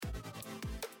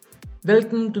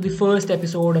Welcome to the first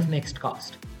episode of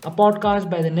Nextcast, a podcast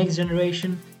by the next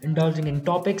generation indulging in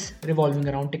topics revolving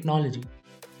around technology.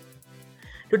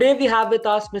 Today we have with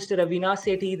us Mr. Avinash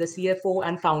Sethi, the CFO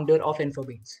and founder of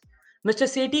Infobeans. Mr.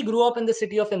 Sethi grew up in the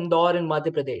city of Indore in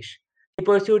Madhya Pradesh. He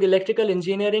pursued electrical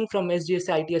engineering from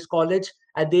SGSITS College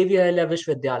at Devi Ahilya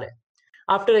Vishwavidyalaya.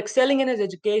 After excelling in his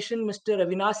education, Mr.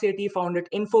 Avinash Sethi founded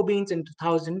Infobeans in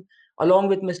 2000 along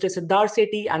with Mr. Siddharth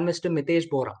Sethi and Mr. Mitesh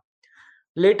Bora.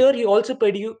 Later, he also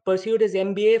pursued his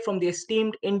MBA from the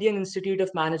esteemed Indian Institute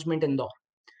of Management in Indore.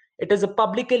 It is a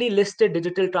publicly listed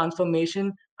digital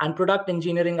transformation and product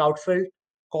engineering outfit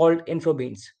called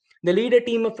Infobeans. They lead a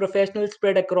team of professionals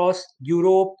spread across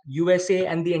Europe, USA,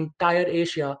 and the entire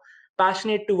Asia,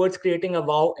 passionate towards creating a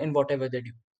wow in whatever they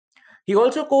do. He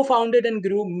also co founded and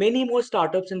grew many more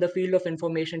startups in the field of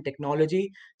information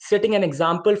technology, setting an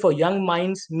example for young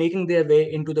minds making their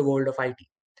way into the world of IT.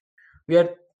 We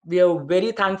are we are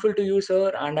very thankful to you,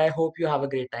 sir, and I hope you have a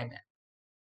great time.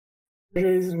 It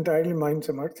is entirely mine,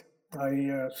 Samarth.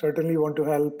 I certainly want to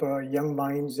help young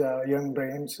minds, young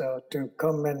brains to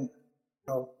come and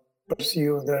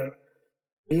pursue their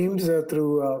dreams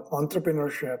through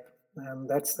entrepreneurship. And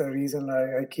that's the reason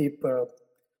I keep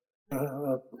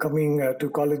coming to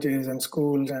colleges and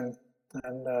schools and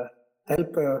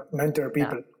help mentor Yeah.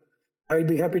 people. I'll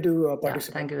be happy to Yeah,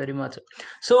 participate. thank you very much.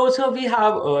 So we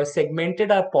have segmented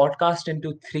our podcast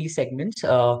into three segments.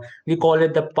 We call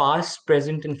it the past,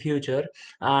 present, and future.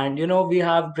 And we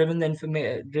have driven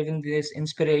this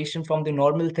inspiration from the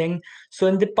normal thing. So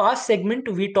in the past segment,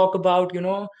 we talk about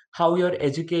how your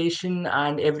education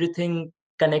and everything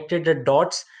connected the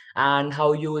dots and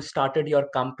how you started your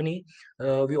company.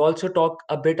 We also talk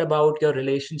a bit about your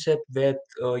relationship with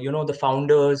the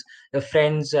founders, the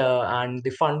friends, and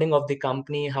the funding of the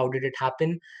company. How did it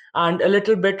happen? And a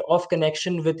little bit of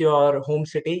connection with your home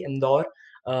city, Indore.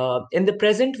 In the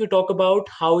present, we talk about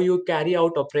how you carry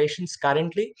out operations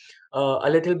currently, a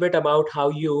little bit about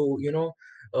how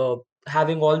uh,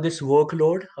 having all this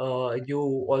workload, you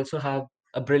also have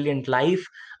a brilliant life,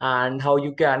 and how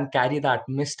you can carry that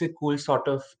mystical sort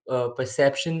of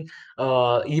perception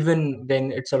even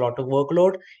when it's a lot of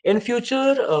workload. In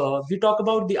future, we talk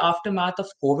about the aftermath of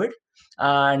COVID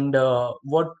and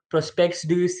what prospects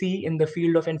do you see in the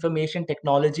field of information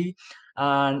technology.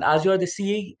 And as you're the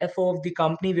CFO of the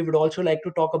company, we would also like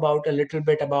to talk about a little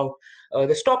bit about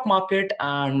the stock market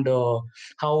and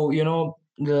how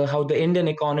how the Indian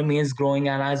economy is growing,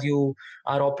 and as you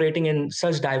are operating in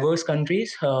such diverse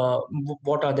countries,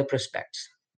 what are the prospects?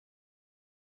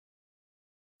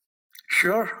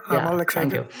 Sure, I'm Yeah, all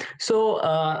thank excited. you. So,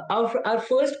 our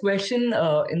first question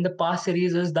in the past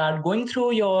series is that going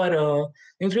through your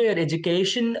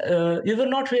education, you were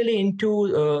not really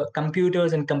into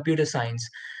computers and computer science.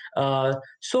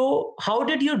 So, how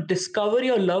did you discover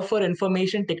your love for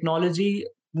information technology,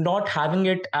 not having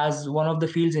it as one of the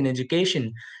fields in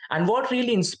education, and what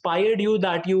really inspired you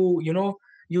that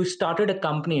you started a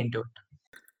company into it?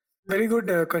 Very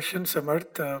good question,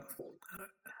 Samarth.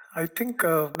 I think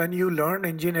when you learn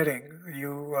engineering,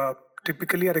 you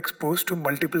typically are exposed to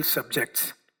multiple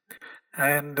subjects.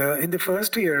 And in the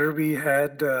first year, we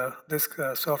had this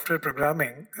software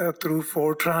programming through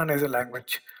Fortran as a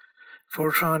language.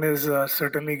 Fortran is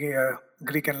certainly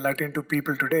Greek and Latin to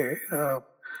people today,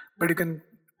 but you can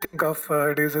think of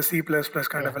it is a C++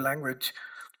 kind Yeah. of a language,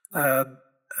 uh,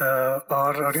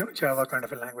 or Java kind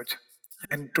of a language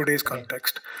in today's Okay.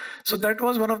 context. So that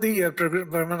was one of the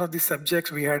one of the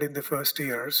subjects we had in the first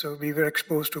year. So we were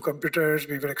exposed to computers,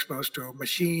 we were exposed to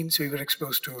machines, we were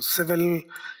exposed to civil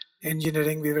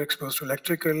engineering, we were exposed to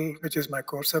electrical, which is my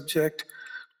core subject,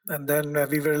 and then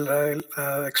we were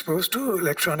exposed to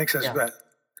electronics as Yeah. well.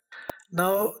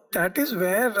 Now that is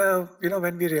where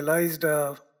when we realized,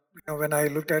 when I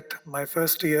looked at my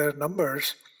first year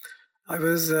numbers, I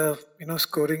was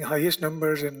scoring highest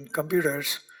numbers in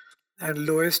computers and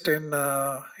lowest in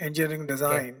engineering Okay.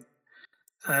 design.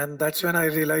 And that's when I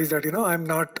realized that I'm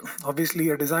not obviously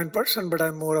a design person, but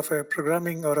I'm more of a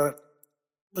programming or a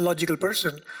logical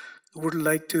person who would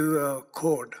like to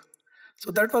code.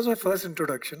 So that was my first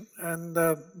introduction. And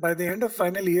by the end of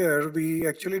final year, we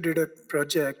actually did a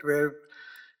project where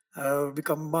we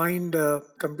combined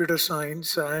computer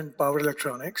science and power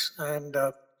electronics and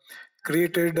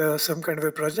created some kind of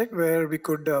a project where we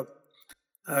could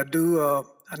do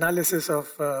analysis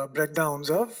of breakdowns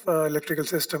of electrical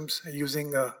systems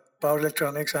using power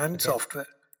electronics and Okay. software.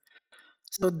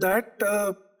 So that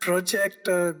project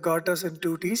got us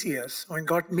into TCS, I mean,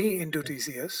 got me into Okay.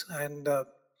 TCS, and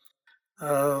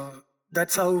uh,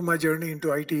 that's how my journey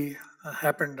into IT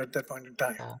happened at that point in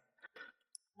time. Yeah.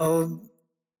 Um,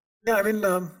 yeah, I mean,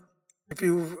 if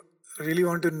you really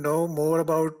want to know more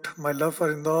about my love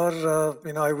for Indore,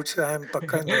 I would say I'm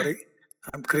Pakka Indori.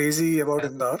 I'm crazy about Yeah.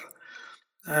 Indore.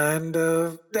 And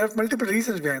there are multiple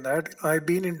reasons behind that. I've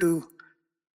been into,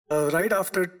 right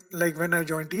after, like when I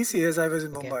joined TCS, I was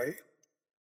in Okay. Mumbai.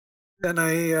 Then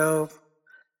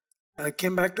I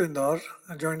came back to Indore,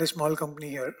 I joined a small company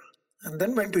here, and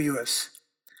then went to US.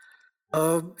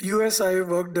 US, I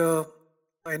worked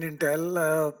in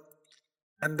Intel,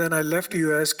 and then I left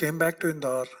US, came back to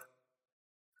Indore.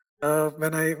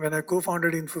 When I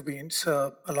co-founded Infobeans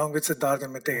along with Siddharth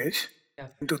and Yeah. Mitesh Yeah.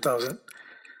 in 2000,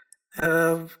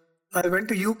 uh, I went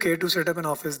to UK to set up an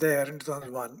office there in Yeah.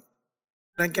 2001.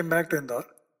 Then came back to Indore.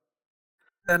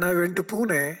 Then I went to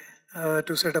Pune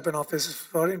to set up an office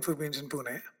for Infobeans in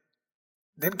Pune.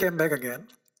 Then came back again,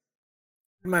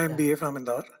 my Yeah. MBA from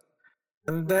Indore,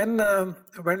 and then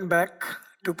went back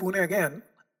to Pune again,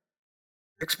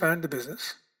 expand the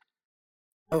business.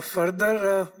 Further,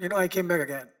 I came back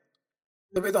again.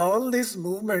 So with all these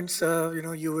movements,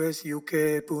 US,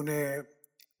 UK, Pune,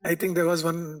 I think there was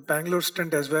one Bangalore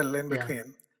stint as well in Yeah.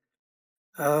 between.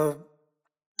 Uh,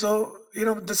 so,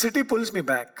 the city pulls me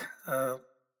back.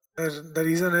 The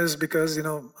reason is because,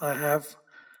 I have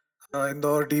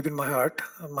Indore deep in my heart.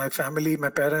 My family, my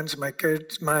parents, my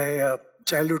kids, my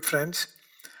childhood friends,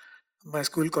 my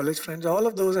school, college friends, all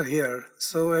of those are here.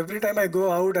 So every time I go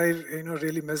out, I,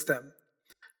 really miss them.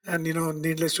 And,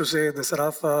 needless to say, the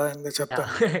Sarafa and the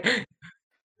Chappan.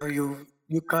 Yeah.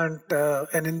 You can't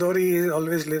an Indori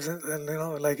always lives in,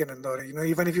 like an Indori.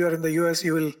 Even if you are in the US,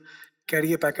 you will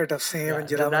carry a packet of same Yeah. and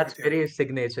Jiravan That's with you. very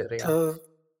signature. Yeah. So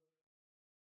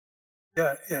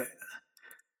yeah.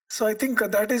 So I think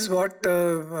that is what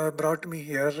brought me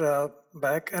here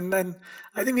back. And then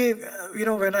I think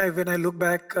when I look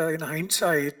back in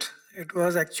hindsight, it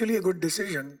was actually a good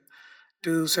decision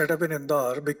to set up in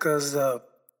Indore because uh,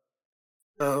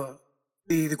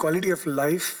 the quality of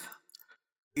life,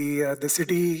 the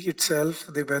city itself,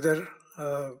 the weather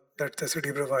that the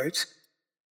city provides.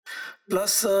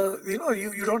 Plus,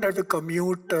 you don't have to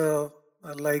commute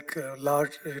like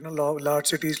large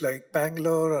cities like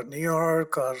Bangalore or New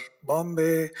York or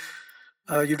Bombay.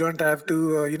 You don't have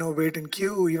to, wait in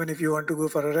queue even if you want to go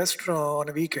for a restaurant on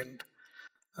a weekend.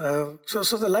 So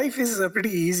the life is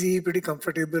pretty easy, pretty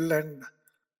comfortable, and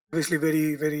obviously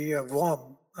very, very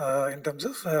warm in terms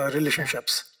of Yeah.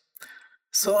 relationships.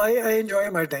 So I enjoy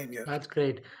my time here. That's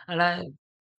great. And I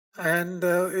And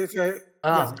if I, yes,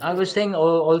 I please was go ahead. saying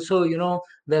also,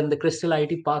 when the Crystal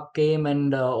IT Park came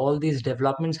and all these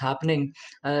developments happening,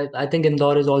 I think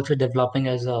Indore is also developing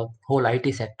as a whole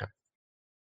IT sector.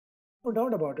 No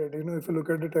doubt about it. If you look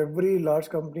at it, every large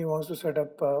company wants to set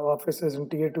up offices in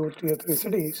tier two, tier three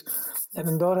cities, and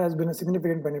Indore has been a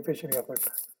significant beneficiary of it.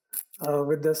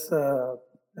 With this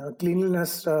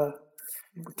cleanliness,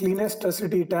 cleanest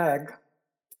city tag,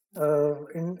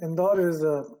 Indore is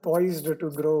poised to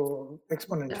grow Yeah.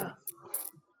 exponentially.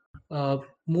 Uh,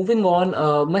 Moving on,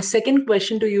 my second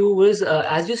question to you was,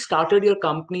 as you started your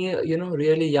company,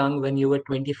 really young, when you were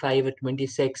 25 or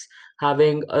 26,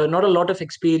 having not a lot of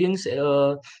experience,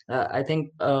 I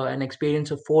think an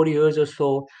experience of 4 years or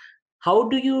so. How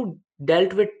do you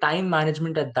dealt with time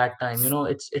management at that time?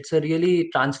 It's a really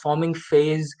transforming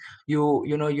phase.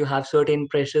 You have certain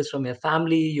pressures from your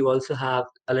family. You also have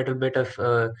a little bit of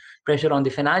pressure on the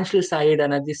financial side,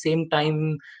 and at the same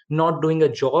time not doing a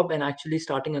job and actually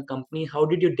starting a company. How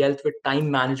did you dealt with time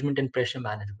management and pressure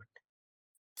management?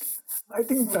 I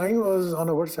think time was on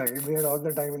our side. We had all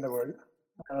the time in the world.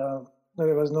 Uh,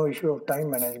 there was no issue of time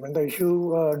management. The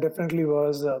issue definitely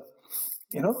was,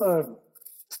 you know, uh,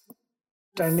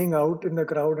 standing out in the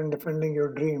crowd and defending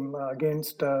your dream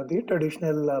against the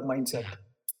traditional mindset. Yeah.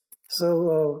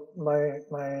 So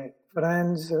my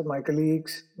friends, my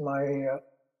colleagues, my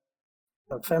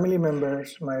family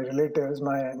members, my relatives,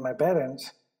 my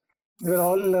parents, they were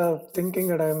all thinking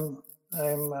that I'm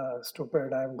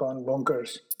stupid. I've gone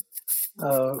bonkers.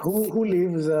 Who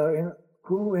lives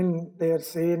who in their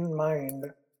sane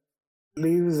mind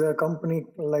leaves a company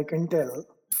like Intel,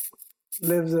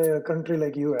 lives a country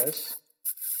like US,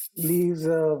 leaves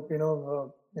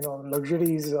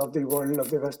luxuries of the world, of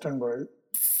the Western world,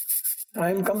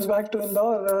 and comes back to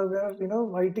Indore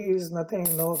where IT is nothing.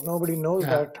 No, nobody knows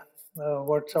Yeah. that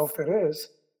what software is.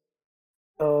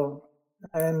 Uh,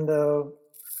 and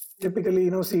Typically,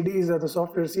 CDs are the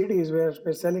software CDs where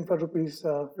we're selling for rupees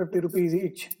 50 rupees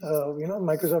each.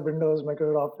 Microsoft Windows,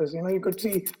 Microsoft Office. You could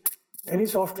see any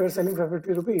software selling for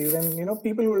 50 rupees, and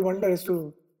people will wonder as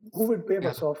to who would pay for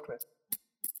Yeah. software.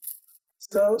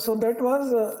 So that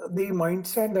was the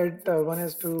mindset that one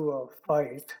has to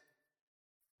fight.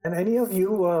 And any of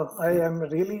you, I am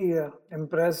really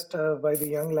impressed by the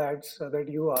young lads that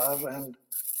you are and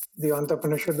the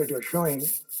entrepreneurship that you're showing.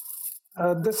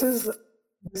 This is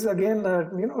again,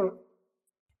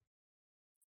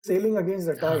 sailing against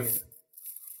the Yeah. tide.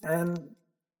 And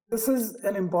this is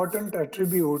an important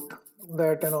attribute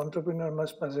that an entrepreneur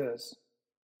must possess.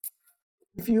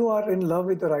 If you are in love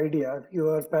with your idea, if you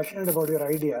are passionate about your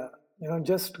idea,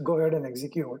 just go ahead and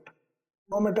execute.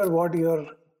 No matter what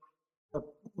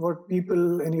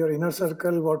people in your inner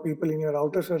circle, what people in your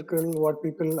outer circle, what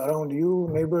people around you,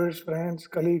 neighbors, friends,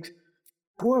 colleagues,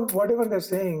 whatever they're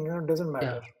saying, doesn't Yeah.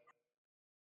 matter.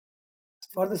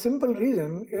 For the simple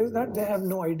reason is that they have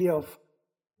no idea of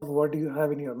what you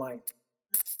have in your mind.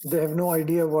 They have no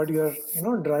idea what you're,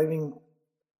 driving.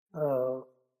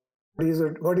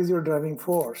 What is your driving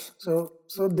force?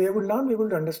 So they would not be able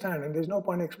to understand, and there's no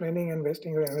point explaining and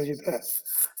wasting your energy there.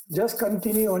 Just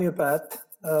continue on your path.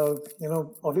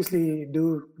 Obviously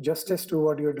do justice to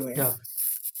what you're doing. Yeah.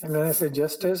 And when I say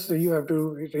justice, so you have to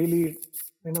really,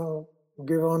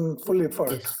 give on full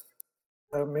effort, Yes.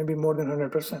 maybe more than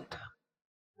 100%.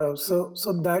 So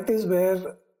that is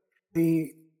where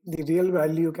the real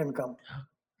value can come.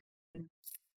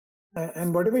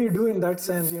 And whatever you do in that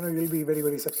sense, you'll be very,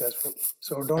 very successful.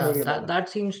 So don't Yeah, worry about it. that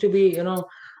seems to be,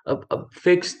 a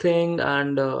fixed thing,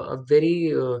 and a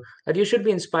very that you should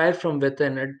be inspired from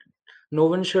within. No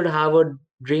one should have a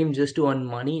dream just to earn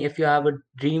money. If you have a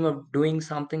dream of doing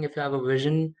something, if you have a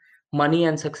vision, money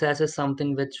and success is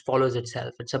something which follows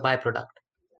itself. It's a byproduct.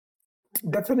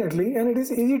 Definitely, and it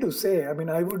is easy to say. I mean,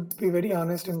 I would be very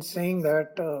honest in saying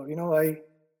that I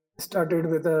started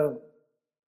with a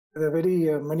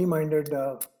very money-minded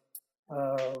Yeah.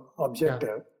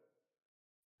 objective,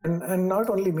 and not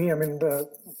only me. I mean,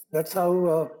 that's how.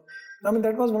 I mean,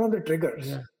 that was one of the triggers.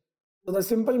 Yeah. So the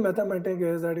simple mathematic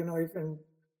is that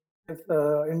if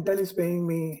Intel is paying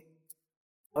me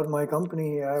or my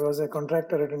company, I was a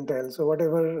contractor at Intel. So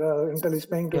whatever Intel is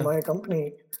paying to Yeah. my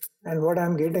company, and what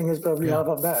I'm getting is probably Yeah. half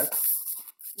of that.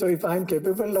 So if I'm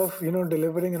capable of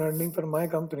delivering and earning for my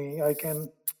company, I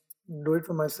can do it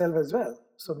for myself as well.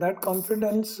 So that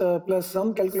confidence plus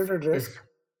some calculated Yes. risk,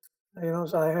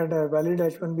 so I had a valid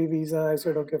H-1B visa. I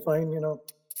said, okay, fine,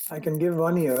 I can give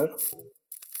 1 year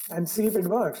and see if it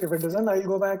works. If it doesn't, I'll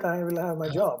go back. I will have my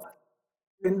Yeah. job.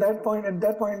 At that point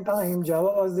in time, Java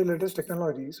was the latest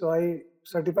technology. So I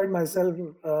certified myself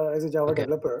as a Java Okay.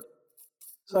 developer.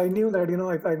 So I knew that,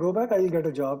 if I go back, I'll get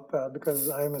a job because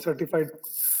I'm a certified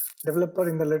developer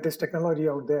in the latest technology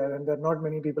out there, and there are not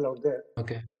many people out there.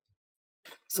 Okay.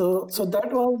 So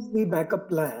that was the backup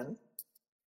plan.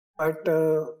 But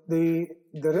the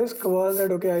risk was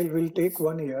that, okay, I will take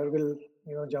 1 year, we'll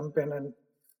jump in and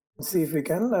see if we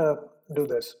can do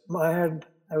this.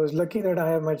 I was lucky that I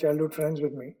have my childhood friends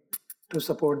with me to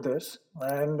support this,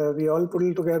 and we all put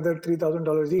together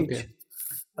 $3,000 Okay. each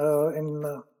in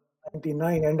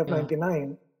 99, end of Yeah.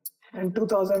 99. And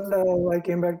 2000, I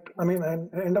came back. I mean,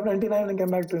 end of 99, I came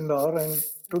back to Indore, and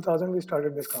 2000 we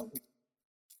started this company.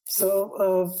 So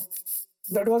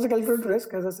that was a calculated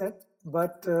risk, as I said,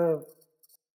 but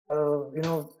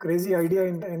crazy idea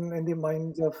in the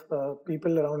minds of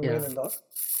people around me in Yeah. Indore.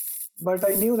 But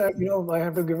I knew that I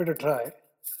have to give it a try.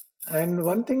 And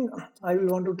one thing I will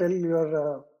want to tell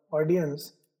your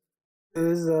audience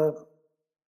is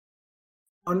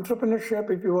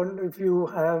entrepreneurship. If you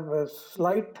have a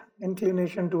slight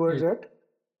inclination towards Yes. it,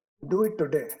 do it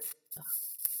today.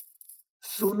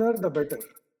 Sooner the better.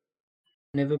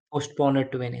 Never postpone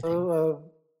it to anything.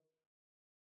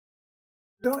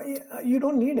 So you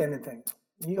don't need anything.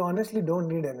 You honestly don't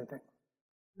need anything.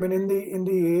 I mean, in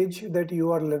the age that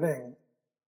you are living,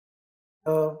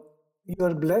 you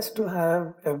are blessed to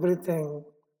have everything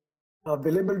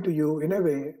available to you in a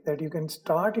way that you can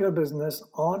start your business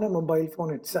on a mobile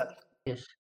phone itself. Yes.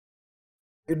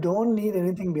 You don't need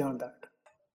anything beyond that.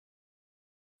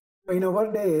 In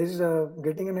our days,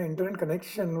 getting an internet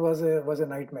connection was a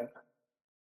nightmare,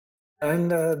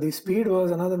 and the speed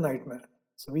was another nightmare.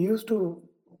 So we used to,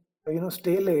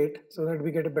 stay late so that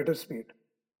we get a better speed.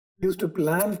 We used to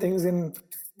plan things in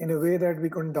a way that we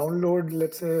could download,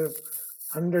 let's say,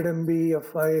 100 MB of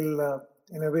file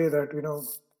in a way that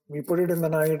we put it in the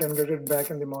night and get it back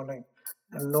in the morning,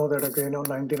 and know that, okay,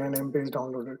 99 MB is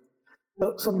downloaded.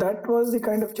 So that was the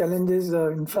kind of challenges,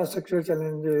 infrastructure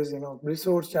challenges,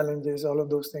 resource challenges, all of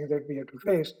those things that we had to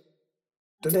face.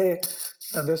 Today,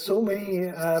 there's so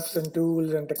many apps and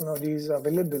tools and technologies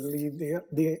available.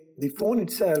 The phone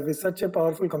itself is such a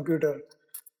powerful computer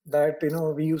that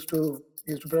we used to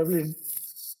probably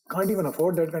can't even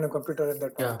afford that kind of computer at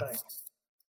that point Yeah. in time.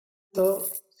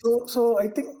 So I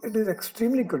think it is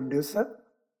extremely conducive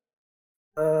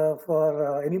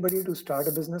for anybody to start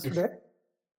a business Yes. today,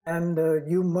 and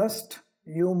you must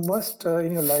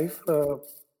in your life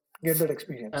get that Yeah.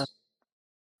 experience.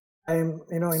 I'm,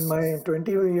 in my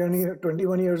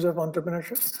 21 years of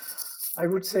entrepreneurship, I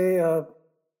would say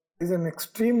is an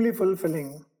extremely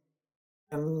fulfilling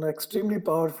and extremely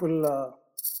powerful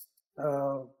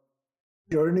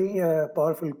journey, a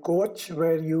powerful coach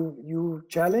where you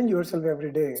challenge yourself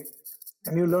every day,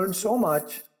 and you learn so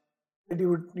much that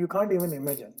you can't even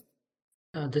imagine.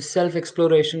 The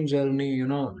self-exploration journey,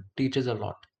 teaches a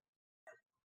lot.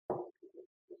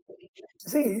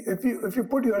 See, if you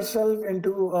put yourself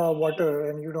into water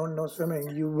and you don't know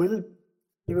swimming, you will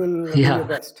do your Yeah.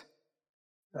 best,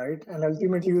 right? And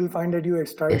ultimately, you will find that you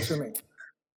tried Yes. swimming.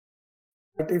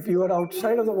 But if you are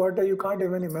outside of the water, you can't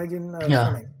even imagine Yeah.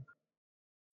 swimming,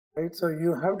 right? So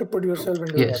you have to put yourself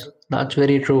into the Yes, water. that's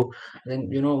very true. Then,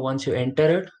 once you enter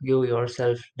it, you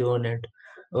yourself doing it.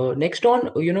 Next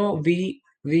on,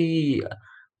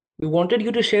 we wanted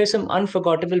you to share some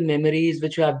unforgettable memories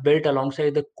which you have built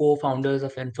alongside the co-founders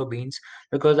of InfoBeans,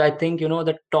 because I think,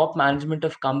 the top management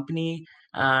of company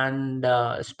and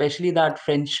especially that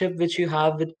friendship which you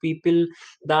have with people,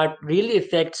 that really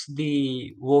affects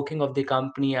the working of the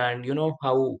company and,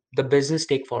 how the business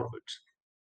take forwards.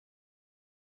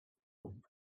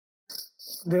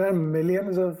 There are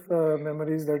millions of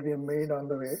memories that we have made on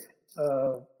the way.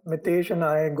 Mitesh and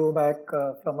I go back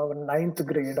from our ninth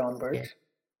grade Yeah. onwards.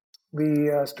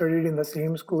 We studied in the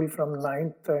same school from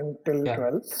ninth until Yeah.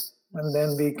 12th, and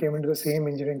then we came into the same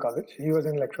engineering college. He was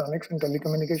in electronics and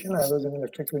telecommunication. I was in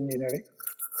electrical engineering.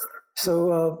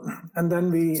 So, and then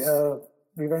we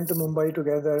went to Mumbai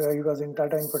together. He was in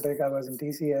Tata Infotech, I was in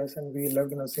TCS, and we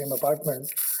lived in the same apartment.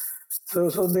 So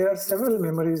there are several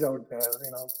memories out there.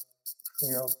 You know,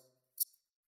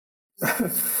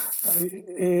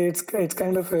 it's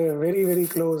kind of a very very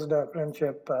closed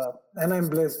friendship, and I'm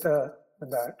blessed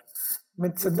with that.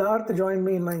 With Siddharth joined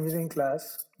me in my engineering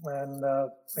class, and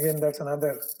again that's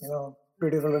another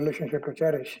beautiful relationship to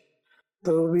cherish.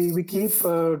 So we keep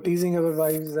teasing our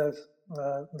wives as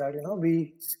that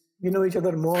we know each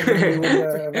other more than we would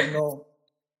ever know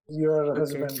your Okay.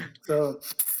 husband. So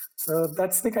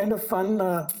that's the kind of fun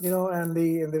and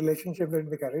the relationship that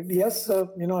we carried. Yes, I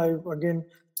again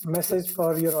message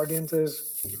for your audience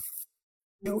is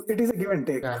it is a give and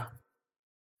take. Yeah.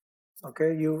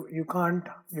 Okay, you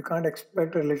can't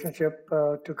expect a relationship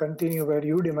to continue where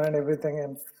you demand everything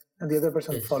and the other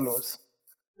person Yes. follows.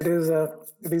 It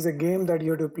is a game that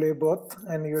you have to play both,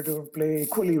 and you have to play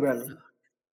equally well.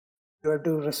 You have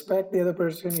to respect the other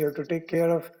person. You have to take care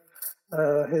of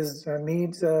his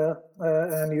needs,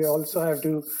 and you also have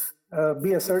to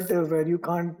be assertive, where you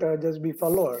can't just be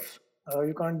followers.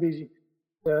 You can't be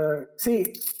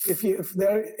see if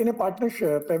they're in a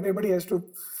partnership, everybody has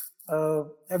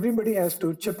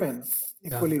to chip in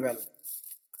Yeah. equally well.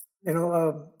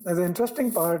 The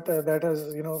interesting part that has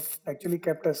actually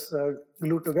kept us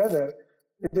glued together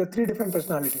is there are three different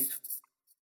personalities.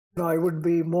 I would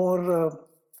be more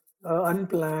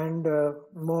unplanned,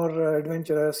 more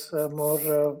adventurous,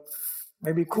 more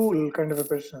maybe cool kind of a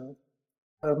person.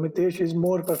 Mitesh is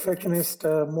more perfectionist,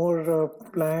 more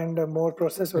planned, more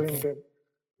process Okay. oriented.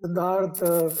 Siddharth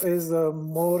is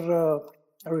more,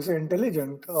 I would say,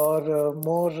 intelligent or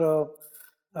more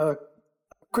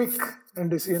quick in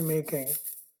decision making,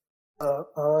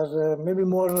 or maybe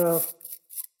more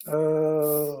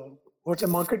what's a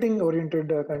marketing oriented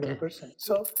kind of a Okay. person.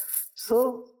 So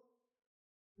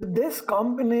this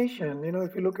combination,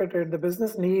 if you look at it, the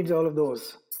business needs all of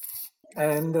those.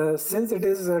 And since it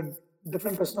is a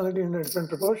different personality in different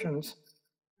proportions,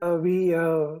 we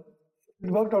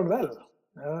it worked out well.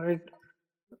 It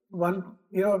one,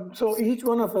 so each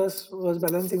one of us was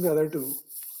balancing the other two,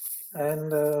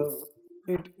 and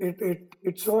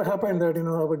it so happened that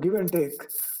our give and take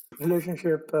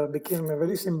relationship became a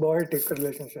very symbiotic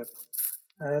relationship,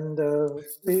 and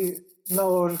we now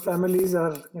our families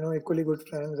are equally good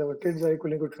friends. Our kids are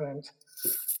equally good friends.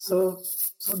 So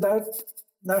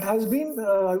that has been,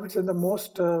 I would say, the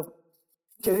most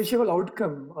cherishable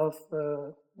outcome of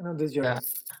this Yeah. journey.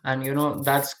 And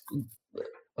that's,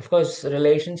 of course,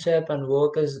 relationship and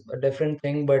work is a different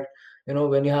thing, but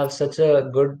when you have such a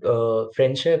good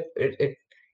friendship, it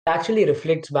actually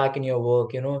reflects back in your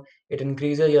work. It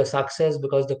increases your success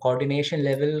because the coordination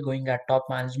level going at top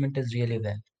management is really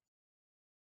well.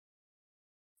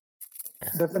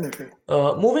 Definitely.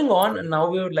 Moving on, now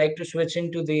we would like to switch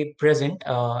into the present,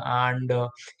 and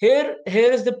here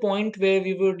is the point where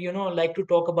we would like to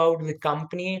talk about the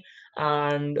company,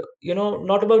 and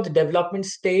not about the development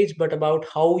stage, but about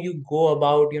how you go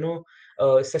about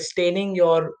sustaining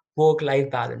your work-life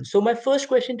balance. So my first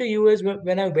question to you is,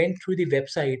 when I went through the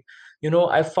website,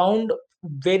 I found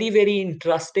very, very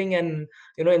interesting and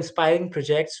inspiring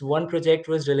projects. One project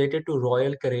was related to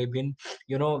Royal Caribbean,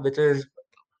 which is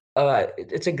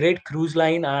it's a great cruise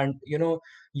line, and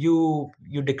you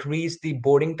decrease the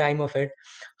boarding time of it.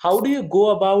 How do you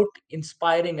go about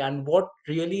inspiring, and what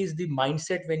really is the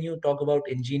mindset when you talk about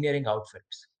engineering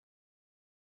outfits?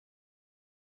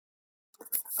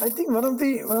 I think one of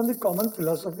the common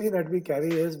philosophy that we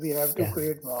carry is we have to Yeah.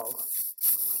 create wow,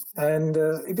 and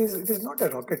it is not a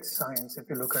rocket science if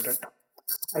you look at it.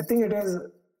 I think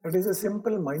it is a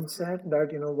simple mindset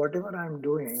that whatever I'm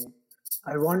doing,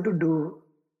 I want to do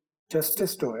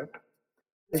justice to it.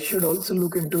 I should also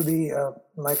look into the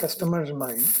my customer's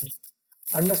mind,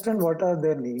 understand what are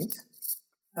their needs,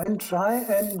 and try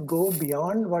and go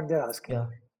beyond what they're asking. Yeah.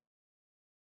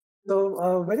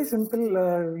 So very simple,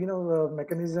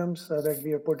 mechanisms that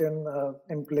we have put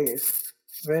in place,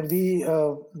 where we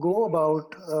go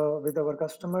about with our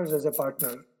customers as a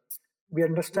partner. We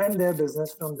understand their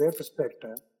business from their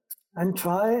perspective, and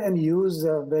try and use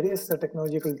various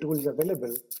technological tools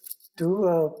available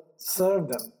to serve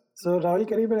them. So Royal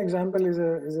Caribbean example is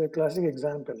a classic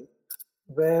example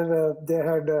where they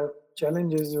had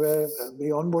challenges where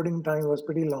the onboarding time was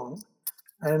pretty long,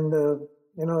 and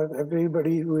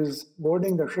everybody who is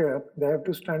boarding the ship, they have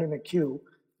to stand in a queue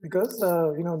because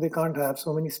they can't have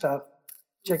so many staff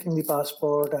checking the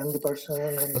passport and the person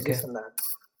and Okay. this and that.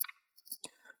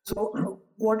 So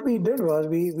what we did was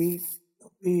we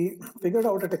figured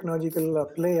out a technological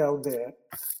play out there,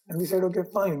 and we said, okay,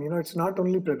 fine. It's not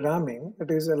only programming;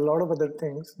 it is a lot of other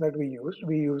things that we used.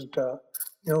 We used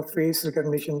face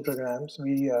recognition programs.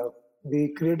 We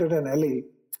created an alley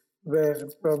where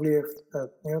probably a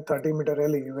 30-meter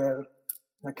alley where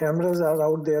the cameras are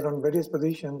out there on various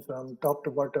positions from top to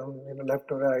bottom, left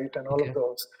to right, and all of Okay.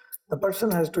 those. The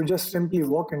person has to just simply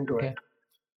walk into it. Okay.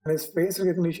 And his face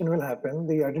recognition will happen,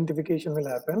 the identification will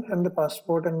happen, and the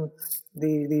passport and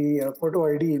the photo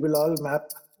ID will all map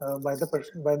by the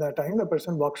person by the time the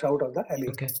person walks out of the alley.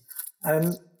 Okay.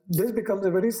 And this becomes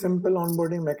a very simple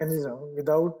onboarding mechanism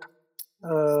without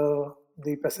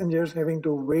the passengers having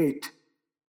to wait.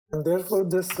 And therefore,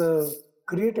 this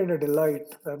created a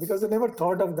delight because they never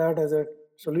thought of that as a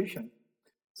solution.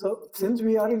 So, since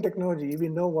we are in technology, we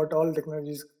know what all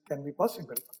technologies can be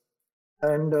possible.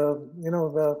 And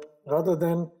rather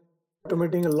than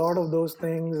automating a lot of those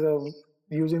things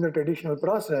using the traditional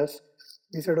process,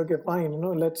 we said, okay, fine,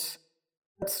 let's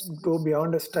go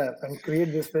beyond a step and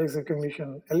create this face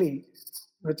recognition LE,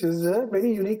 which is a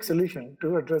very unique solution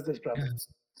to address this problem.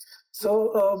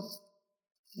 So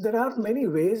there are many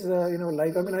ways, I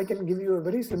can give you a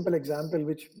very simple example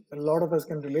which a lot of us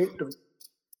can relate to,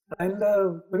 and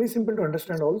very simple to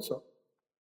understand also.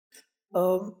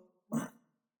 Um,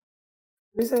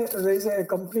 there is a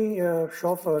company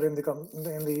chauffeur in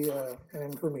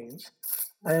Infomeans,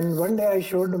 and one day I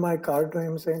showed my car to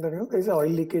him, saying that there is an oil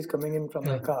leakage coming in from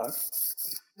my car.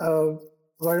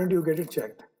 Why don't you get it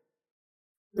checked?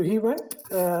 So he went,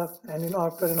 and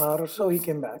after an hour or so, he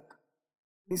came back.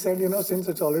 He said, since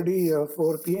it's already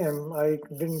 4 p.m., I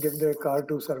didn't give the car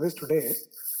to service today,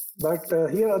 but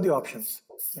here are the options.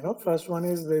 First one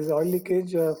is there's oil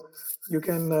leakage.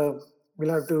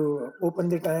 We'll have to open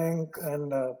the tank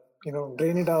and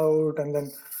drain it out and then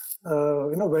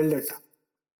weld it.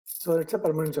 So it's a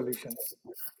permanent solution.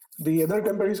 The other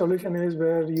temporary solution is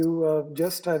where you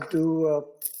just have to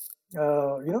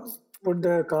put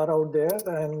the car out there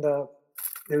and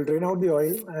they'll drain out the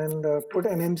oil and put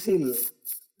an M seal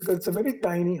because it's a very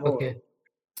tiny hole. Okay.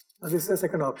 This is the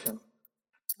second option.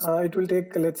 It will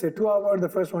take, let's say, 2 hours. The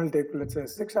first one will take, let's say,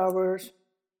 6 hours.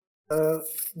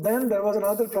 Then there was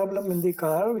another problem in the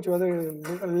car, which was a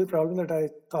little problem that I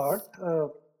thought,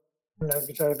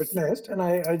 which I witnessed, and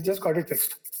I just got it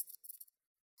fixed.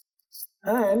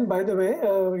 And by the way,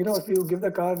 if you give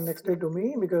the car next day to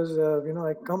me, because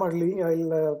I come early,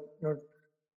 I'll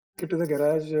get to the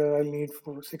garage. I'll need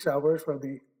 6 hours for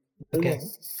the building,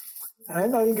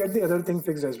 and I'll get the other thing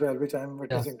fixed as well, which I'm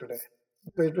witnessing today.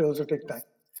 So it will also take time.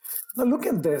 Now look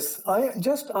at this. I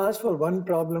just asked for one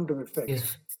problem to be fixed.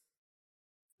 Yes.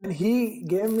 And he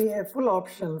gave me a full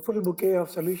bouquet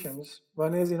of solutions.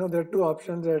 One is, there are two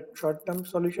options, a short-term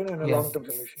solution and a long-term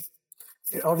solution.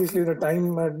 Obviously, the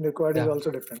time required is also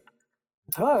different.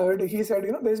 Third, he said,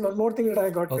 there's one more thing that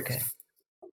I got fixed,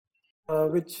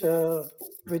 which I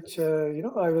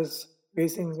was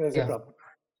facing as a problem.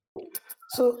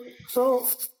 So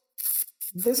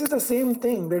this is the same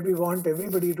thing that we want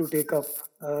everybody to take up.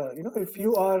 If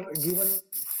you are given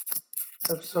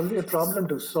a problem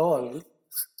to solve,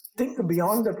 think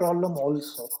beyond the problem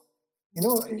also.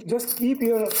 just keep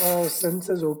your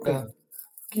senses Yeah. open.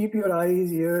 Keep your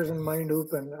eyes, ears, and mind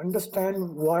open.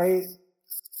 Understand why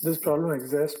this problem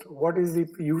exists. What is the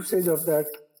usage of that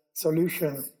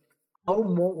solution?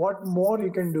 What more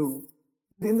you can do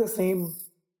within the same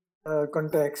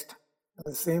context,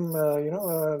 the same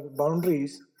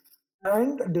boundaries,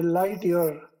 and delight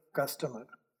your customer.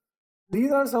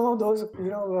 These are some of those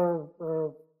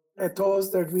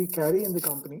ethos that we carry in the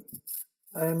company,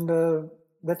 and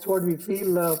that's what we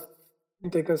feel can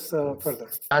take us further.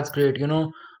 That's great.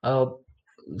 Uh,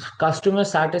 customer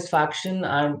satisfaction,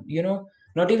 and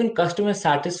not even customer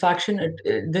satisfaction.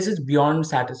 This is beyond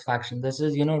satisfaction. This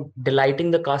is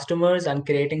delighting the customers and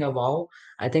creating a wow.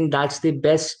 I think that's the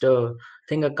best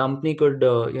thing a company could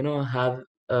have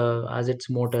as its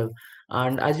motive.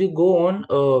 And as you go on,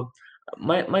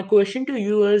 my question to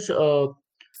you is,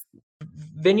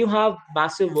 when you have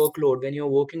massive workload, when you're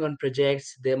working on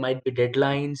projects, there might be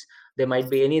deadlines, there might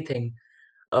be anything.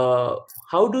 uh,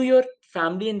 how do your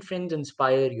family and friends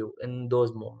inspire you in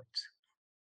those moments?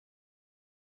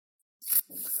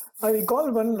 I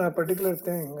recall one particular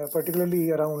thing,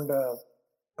 particularly around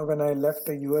when I left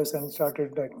the US and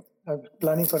started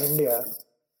planning for India.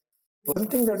 One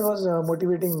thing that was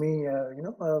motivating me,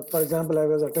 for example, I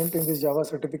was attempting this Java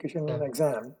certification Yeah.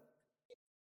 exam,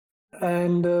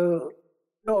 and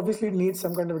obviously it needs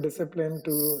some kind of discipline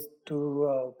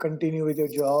to continue with your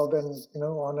job, and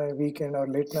on a weekend or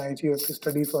late night you have to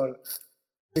study for,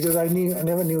 because I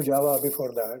never knew Java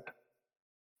before that.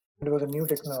 It was a new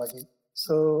technology.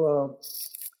 So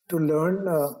to learn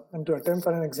and to attempt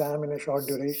for an exam in a short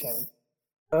duration,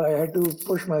 I had to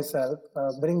push myself,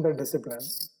 bring the discipline,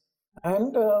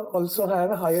 and also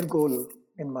have a higher goal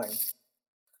in mind.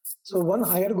 So one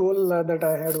higher goal that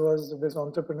I had was this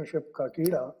entrepreneurship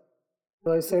Kakida.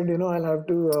 So I said, I'll have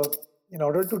to, in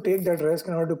order to take that risk,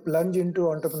 in order to plunge into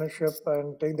entrepreneurship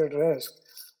and take that risk,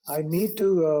 I need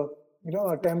to,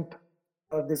 attempt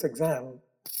this exam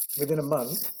within a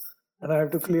month, and I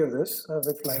have to clear this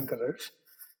with flying colors.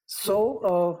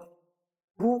 So,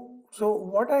 so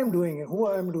what I'm doing, who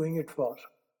I'm doing it for,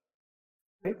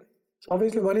 right? So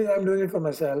obviously, one is I'm doing it for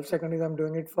myself. Second is I'm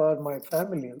doing it for my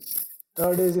family.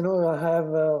 Third is, I have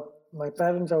my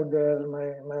parents out there,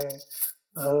 my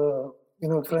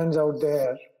friends out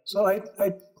there. So I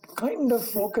kind of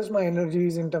focus my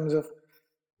energies in terms of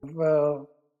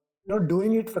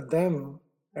doing it for them.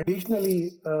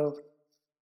 Additionally,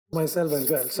 myself as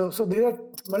well. So there are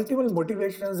multiple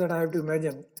motivations that I have to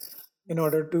imagine in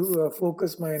order to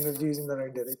focus my energies in the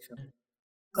right direction.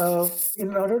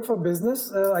 In order for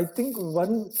business, I think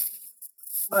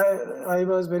I, I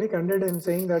was very candid in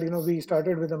saying that we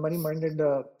started with a money-minded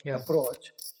Yeah.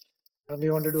 approach, and we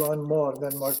wanted to earn more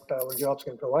than what our jobs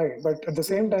can provide. But at the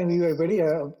same time, we were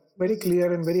very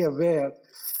clear and very aware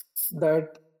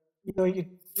that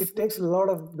it takes a lot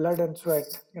of blood and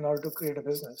sweat in order to create a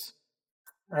business.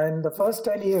 And the first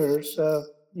 10 years,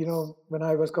 when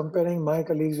I was comparing my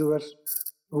colleagues who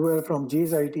were from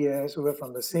GS ITS, who were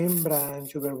from the same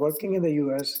branch, who were working in the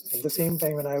US at the same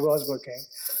time when I was working,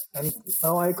 and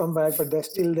now I come back, but they're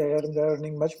still there and they're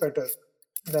earning much better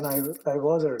than I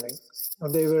was earning.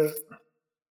 And they were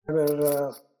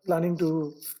planning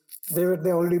to, they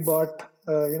already bought,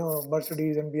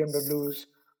 Mercedes and BMWs.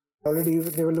 Already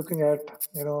they were looking at,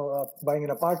 buying an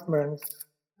apartment,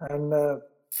 and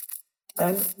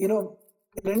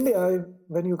in India,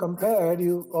 when you compare,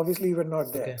 you obviously were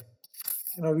not there.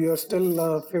 Okay. We are still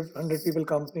a 100 people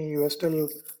company. You are still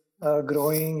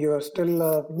growing. You are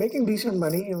still making decent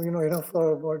money. Enough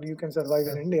for what you can survive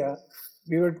in Yeah. India.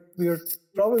 We were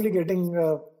probably getting.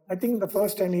 I think the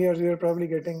first 10 years we were probably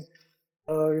getting.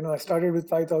 I started with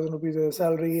 5,000 rupees as a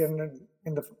salary, and then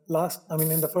in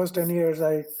the first 10 years,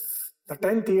 the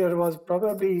 10th year was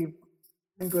probably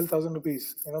 12,000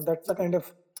 rupees. That's the kind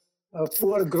of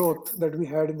poor growth that we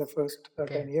had in the first 10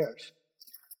 Okay. years.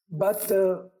 But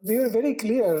we were very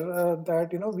clear that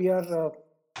we are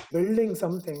building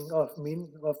something of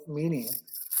meaning.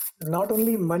 Not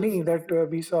only money that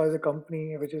we saw as a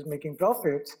company which is making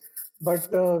profits, but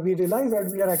we realized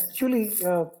that we are actually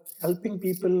helping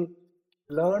people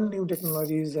learn new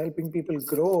technologies, helping people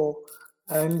grow,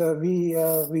 and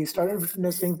we started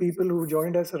witnessing people who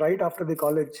joined us right after the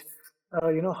college.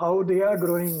 How they are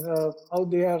growing, how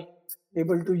they are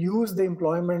able to use the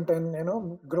employment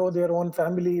and grow their own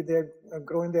family, they're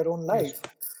growing their own Yes. life,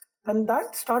 and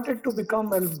that started to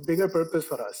become a bigger purpose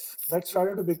for us. That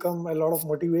started to become a lot of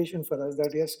motivation for us,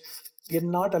 that yes, we're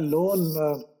not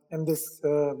alone in this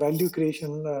value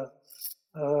creation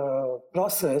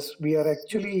process. We are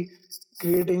actually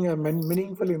creating a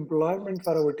meaningful employment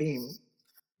for our team,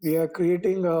 We are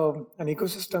creating an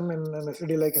ecosystem in a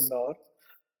city like Indore.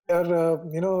 They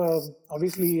are,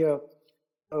 obviously uh,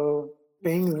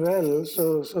 paying well,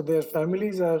 so their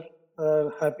families are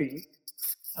happy,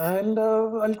 and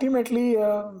ultimately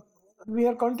we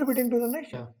are contributing to the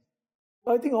nation.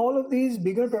 Yeah. I think all of these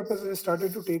bigger purposes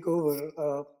started to take over,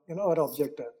 our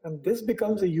objective, and this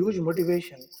becomes a huge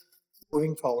motivation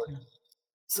moving forward. Yeah.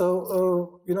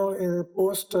 So, in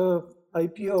post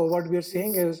IPO, what we are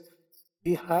saying is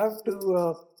we have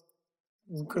to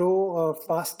grow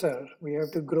faster. We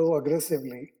have to grow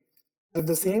aggressively. At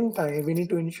the same time, we need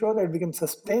to ensure that we can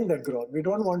sustain that growth. We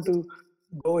don't want to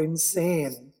go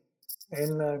insane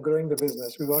in growing the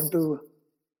business. We want to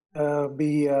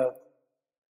be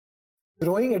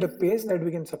growing at a pace that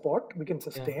we can support, we can Yeah.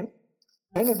 sustain,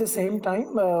 and at the same time,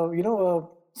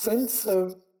 since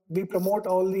we promote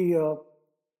all the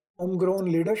homegrown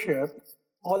leadership,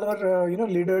 all our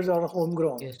leaders are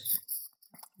homegrown. Yes.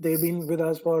 They've been with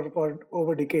us for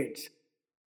over decades,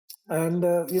 and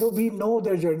we know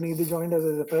their journey. They joined us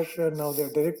as a fresher, now they're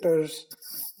directors,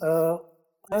 uh,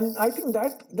 and I think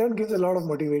that gives a lot of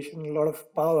motivation, a lot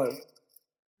of power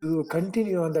to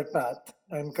continue on that path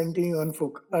and continue on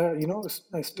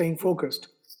staying focused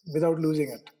without losing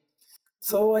it.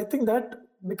 So I think that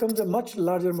becomes a much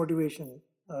larger motivation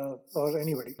for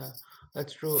anybody. Yeah,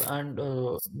 that's true. And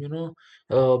uh,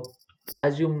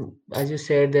 as you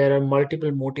said, there are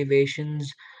multiple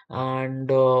motivations, and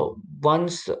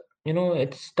once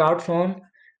it starts on,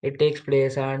 it takes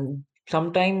place, and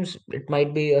sometimes it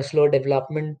might be a slow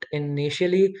development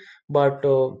initially, but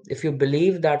if you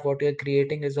believe that what you're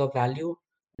creating is of value,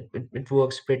 it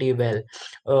works pretty well.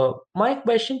 My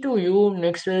question to you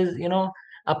next is,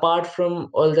 apart from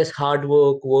all this hard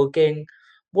work, working,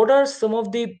 what are some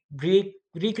of the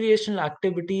recreational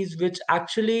activities which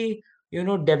actually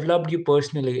developed you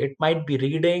personally? It might be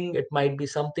reading, it might be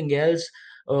something else,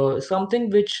 something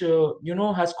which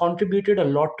has contributed a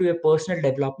lot to your personal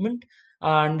development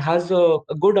and has a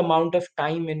good amount of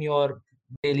time in your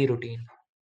daily routine.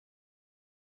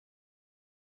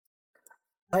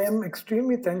 I am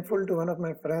extremely thankful to one of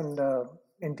my friend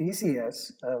in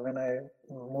TCS when I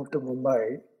moved to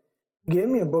Mumbai. He gave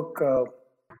me a book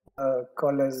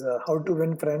called as How to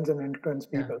Win Friends and Influence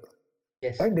Yeah. People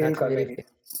Yes, by Dale that's a very Carnegie.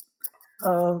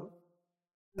 Um,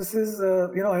 this is,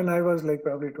 and I was like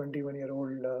probably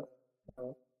 21-year-old,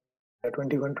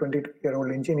 21,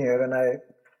 22-year-old engineer, and I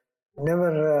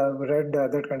never read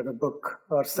that kind of a book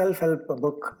or self-help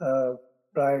book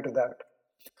prior to that.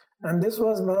 And this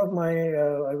was one of my,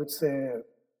 I would say,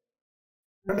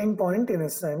 turning point in a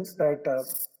sense that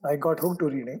I got hooked to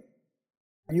reading.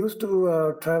 I used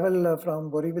to travel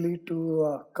from Borivali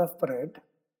to Cuff Parade.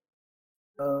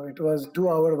 It was 2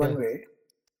 hour yeah. one way.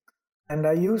 And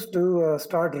I used to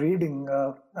start reading.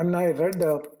 I read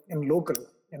in local,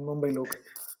 in Mumbai local.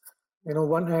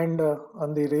 One hand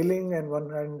on the railing and one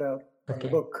hand on the Okay.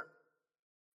 book.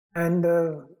 And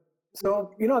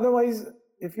so, otherwise,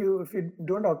 if you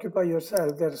don't occupy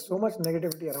yourself, there's so much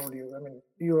negativity around you. I mean,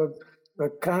 you are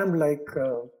crammed like,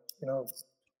 what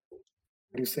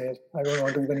do you say? I don't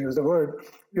want to even use the word.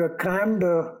 You are crammed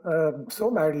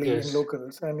so badly in Yes.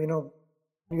 locals, and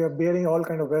you are bearing all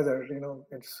kind of weather.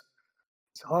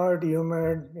 It's hot,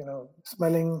 humid,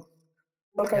 smelling,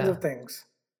 all kinds Yeah. of things.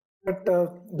 But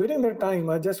during that time,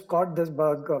 I just caught this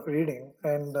bug of reading,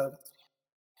 and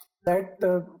that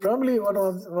probably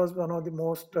was one of the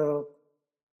most, I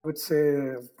would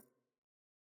say,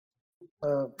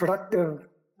 productive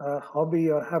hobby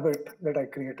or habit that I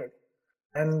created.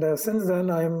 And since then,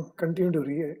 I am continue to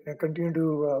be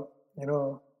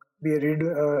a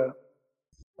reader.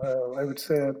 I would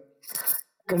say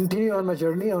continue on my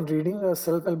journey on reading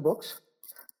self-help books.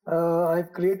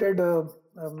 I've created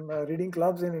reading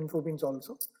clubs in Infobeans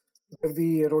also, where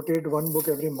we rotate one book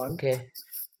every month, Okay.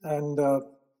 and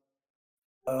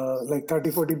like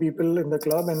 30, 40 people in the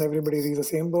club, and everybody reads the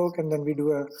same book, and then we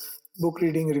do a book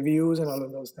reading reviews and all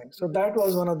of those things. So that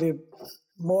was one of the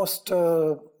most,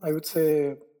 I would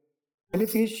say,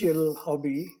 beneficial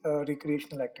hobby,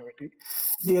 recreational activity.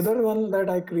 The other one that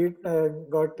I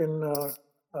got in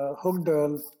hooked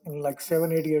in like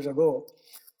 7, 8 years ago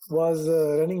was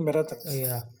running marathons.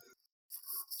 Yeah.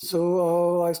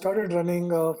 So I started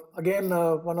running. Again,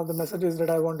 one of the messages that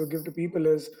I want to give to people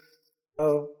is,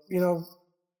 uh, you know,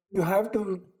 you have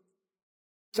to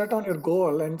set on your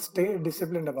goal and stay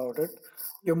disciplined about it.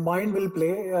 Your mind will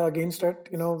play against it.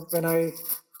 When I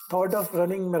thought of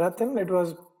running marathon, it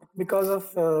was because of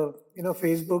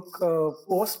Facebook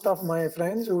post of my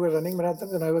friends who were running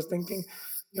marathons, and I was thinking,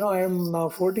 I am now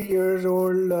 40 years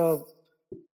old,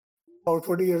 about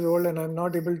 40 years old, and I'm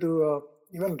not able to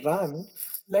even run.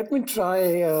 let me try,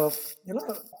 you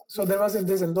know, so there was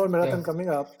this Indore marathon Yeah. coming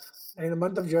up. And in the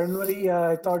month of January,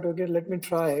 I thought, okay, let me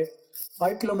try.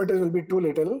 5 kilometers will be too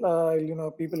little.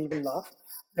 People will laugh.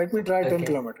 Let me try 10 Okay.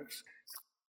 kilometers.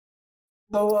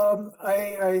 So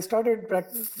I started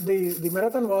practice. The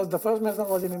marathon was the first marathon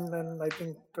was in I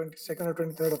think 22nd or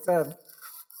 23rd of Feb,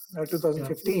 Yeah.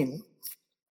 2015,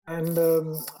 and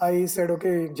I said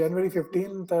okay, January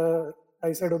 15th.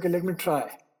 I said okay, let me try.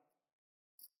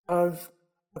 Uh,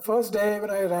 the first day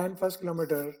when I ran first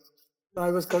kilometer, I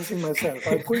was cursing myself.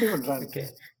 I couldn't even run. Okay.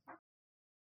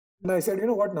 And I said,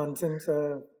 what nonsense.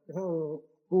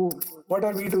 Who, what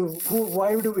are we to? Who? Why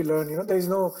do we learn? There is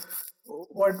no.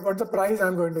 What's the prize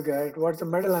I'm going to get? What's the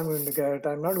medal I'm going to get?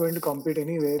 I'm not going to compete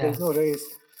anyway. Yeah. There's no race.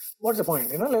 What's the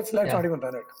point? Let's Yeah. not even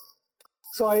run it.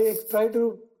 So I try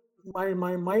to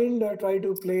my mind try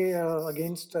to play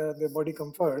against the body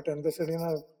comfort, and they said,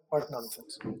 what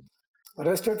nonsense.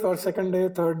 Rested for second day,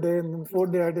 third day, and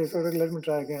fourth day I decided let me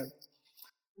try again.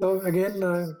 So again,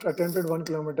 attempted 1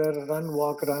 kilometer, run,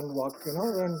 walk,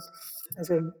 and I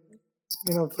said,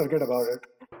 forget about it.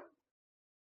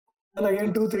 And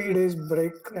again, 2, 3 days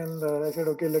break, and I said,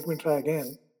 okay, let me try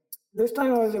again. This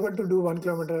time I was able to do 1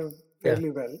 kilometer Yeah.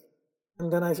 fairly well.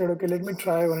 And then I said, okay, let me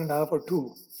try 1.5 or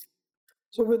 2.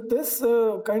 So with this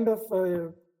kind of,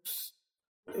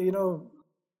 you know,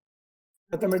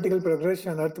 arithmetic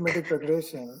progression,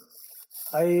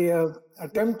 I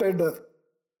attempted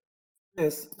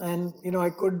this, and I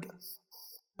could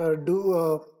do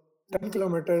 10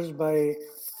 kilometers by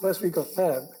first week of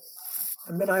Feb.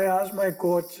 And then I asked my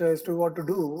coach as to what to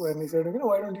do, and he said,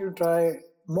 why don't you try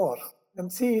more and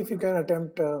see if you can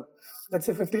attempt, let's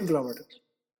say, 15 kilometers.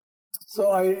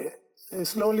 So I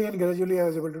slowly and gradually I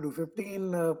was able to do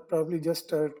 15, probably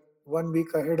just 1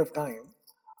 week ahead of time,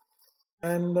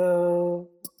 and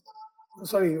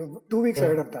sorry, 2 weeks Yeah.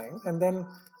 ahead of time, and then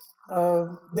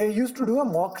they used to do a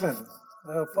mock run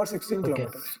for 16 Okay.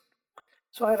 kilometers.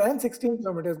 So I ran 16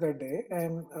 kilometers that day,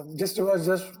 and just it was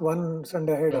just one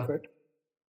Sunday ahead Yeah. of it.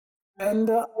 And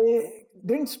I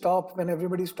didn't stop when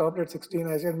everybody stopped at 16.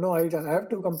 I said, no, I have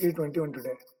to complete 21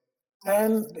 today.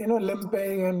 And,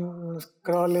 limping and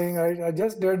crawling, I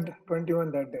just did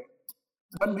 21 that day,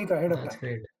 1 week ahead of That's time.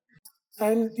 great.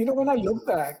 And, when I look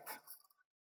back,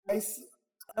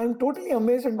 I'm totally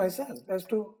amazed at myself as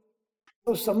to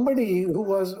so somebody who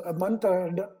was a month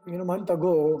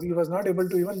ago, he was not able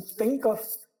to even think of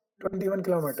 21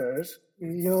 kilometers,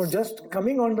 just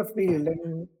coming on the field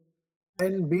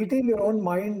and beating your own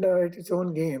mind at its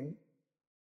own game.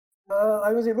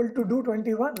 I was able to do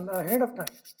 21 ahead of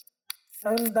time.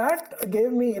 And that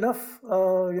gave me enough,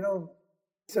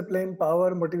 discipline,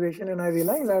 power, motivation. And I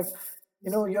realized that,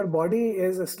 your body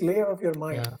is a slave of your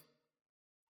mind. Yeah.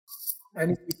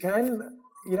 And if you can,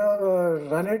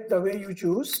 run it the way you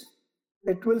choose,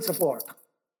 it will support.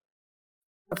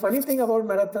 The funny thing about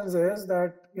marathons is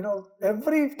that,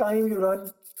 every time you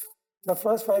run, the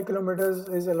first 5 kilometers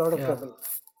is a lot of Yeah. trouble.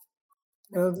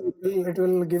 It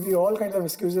will give you all kinds of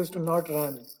excuses to not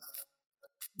run.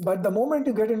 But the moment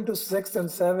you get into sixth and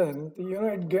seventh,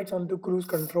 it gets onto cruise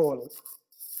control.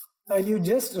 And you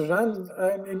just run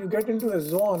and you get into a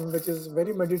zone which is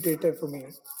very meditative for me.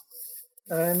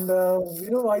 And,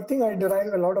 I think I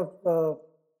derive a lot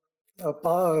of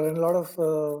power and a lot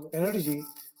of energy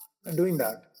doing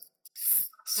that.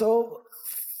 So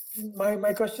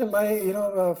my question,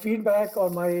 my feedback or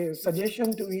my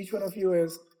suggestion to each one of you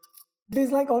is, it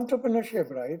is like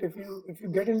entrepreneurship, right? If you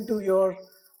get into your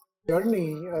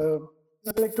journey,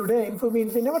 like today,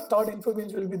 Infobeans, we never thought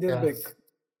Infobeans will be this Yeah. big.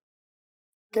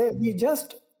 Okay, we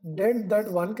just did that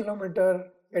 1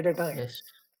 kilometer at a time. Yes.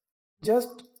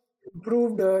 Just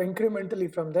improved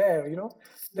incrementally from there.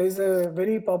 There's a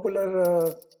very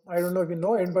popular. I don't know if you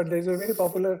know it, but there's a very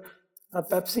popular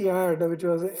Pepsi ad which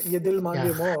was "Ye Dil Yeah.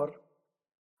 Mange More."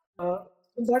 Uh,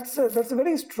 that's a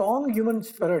very strong human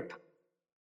spirit.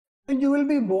 And you will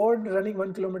be bored running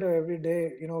 1 kilometer every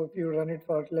day. If you run it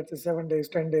for let's say 7 days,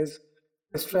 10 days,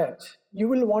 a stretch, you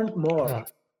will want more. Yeah.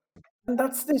 And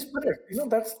that's the spirit.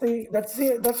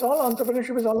 That's all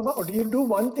entrepreneurship is all about. You do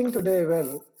one thing today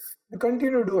well, you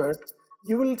continue to do it,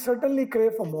 you will certainly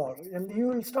crave for more, and you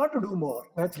will start to do more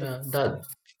naturally. Yeah.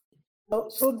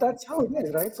 That. So that's how it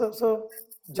is, right? So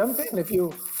jump in if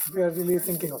you are really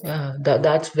thinking of it. Yeah,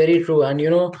 that's very true. And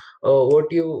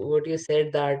what you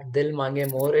said that dil mange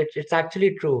more, it's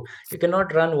actually true. You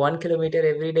cannot run 1 kilometer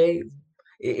every day.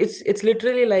 It's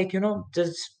literally like,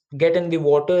 just get in the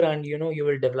water and you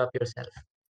will develop yourself.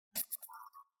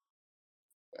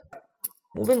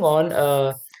 Moving on,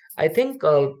 I think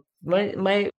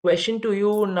my question to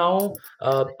you now,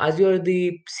 as you're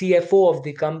the CFO of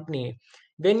the company,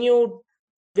 when you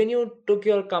took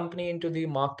your company into the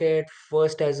market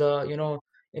first as a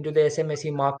into the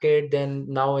SMSE market, then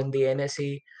now in the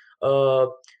NSE, uh,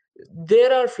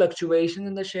 there are fluctuations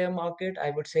in the share market.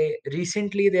 I would say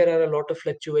recently there are a lot of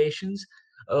fluctuations.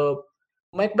 uh,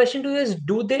 my question to you is,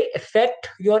 do they affect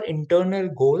your internal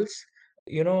goals,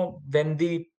 when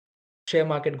the share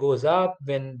market goes up,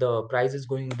 when the price is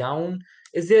going down?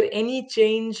 Is there any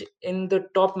change in the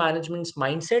top management's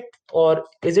mindset, or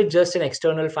is it just an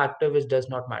external factor which does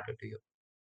not matter to you?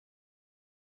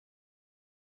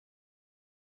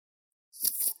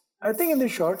 I think in the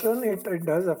short run, it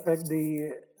does affect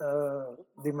the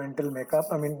mental makeup.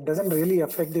 I mean, it doesn't really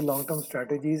affect the long term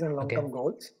strategies and long Okay. term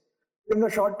goals. In the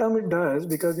short term, it does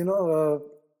because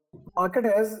market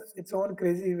has its own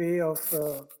crazy way of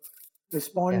Yeah.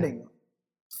 responding.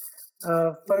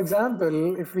 For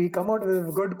example, if we come out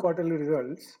with good quarterly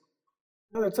results,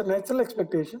 it's a natural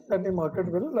expectation that the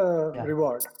market will Yeah.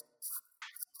 reward,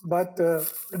 but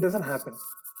it doesn't happen.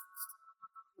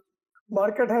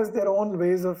 Market has their own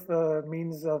ways of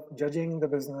means of judging the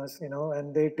business,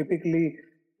 and they typically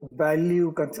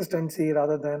value consistency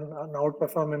rather than an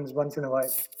outperformance once in a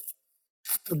while.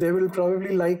 So they will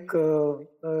probably like, I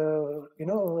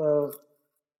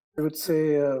would say,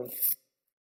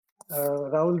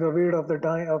 Rahul Dravid of the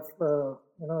time of,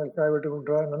 if I were to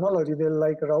draw an analogy, they'll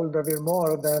like Rahul Dravid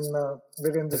more than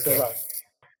Virendra Okay. Sehwag.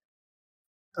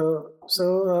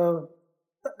 So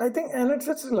I think, and it's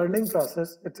a learning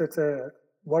process. It's a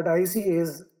what I see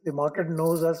is the market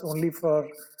knows us only for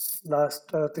last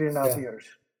 3.5 years.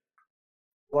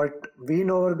 What we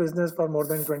know our business for more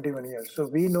than 21 years, so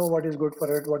we know what is good for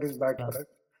it, what is bad Yeah. for it.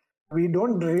 We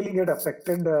don't really get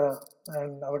affected,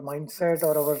 and our mindset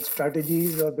or our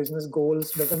strategies or business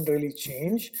goals doesn't really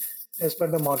change as per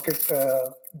the market,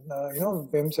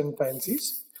 whims and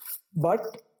fancies.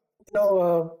 But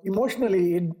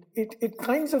emotionally, it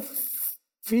kinds of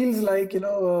feels like,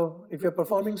 if you're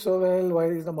performing so well, why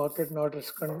is the market not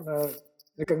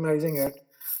recognizing it?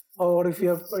 Or if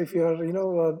you're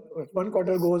if one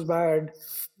quarter goes bad,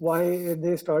 why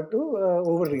they start to Okay.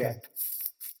 overreact?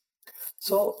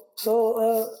 So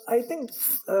I think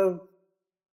uh,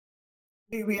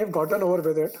 we have gotten over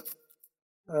with it.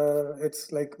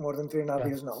 It's like more than 3.5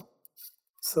 years now.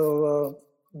 So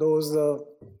those,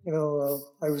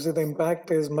 I would say the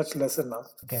impact is much lesser now.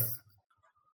 Okay.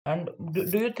 And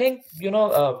do you think,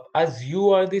 as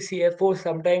you are the CFO,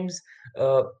 sometimes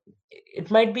it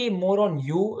might be more on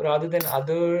you rather than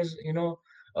others,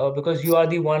 because you are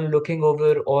the one looking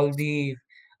over all the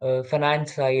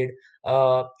finance side.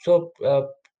 So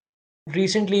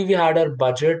recently we had our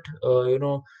budget,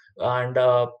 and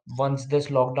once this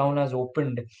lockdown has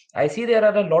opened, I see there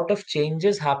are a lot of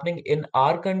changes happening in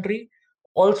our country,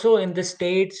 also in the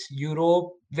States,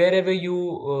 Europe, wherever you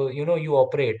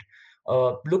operate.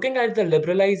 Looking at the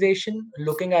liberalization,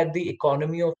 looking at the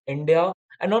economy of India,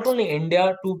 and not only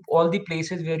India, to all the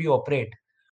places where you operate,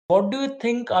 what do you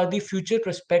think are the future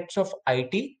prospects of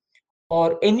IT,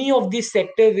 or any of these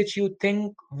sector which you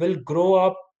think will grow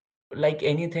up like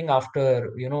anything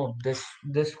after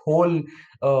this whole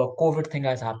COVID thing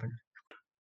has happened?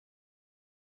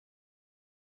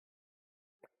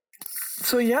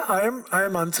 So yeah, I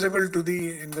am answerable to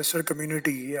the investor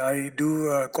community. I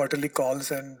do quarterly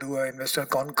calls and do an investor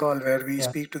con call where we Yeah.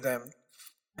 speak to them,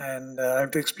 and I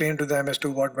have to explain to them as to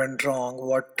what went wrong,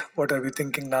 what are we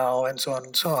thinking now, and so on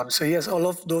and so on. So yes, all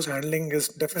of those handling is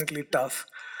definitely tough,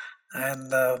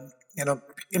 and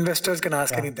investors can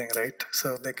ask Yeah. anything, right?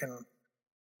 So they can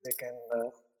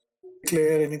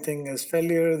declare anything as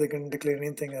failure, they can declare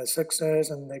anything as success,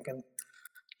 and they can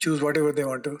choose whatever they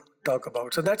want to talk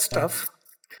about. So that's Yeah. tough.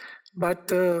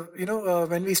 But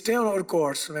when we stay on our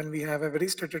course, when we have a very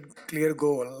stated, clear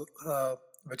goal,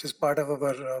 which is part of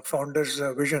our founder's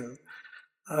vision,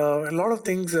 a lot of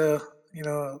things,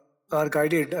 are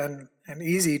guided and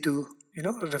easy to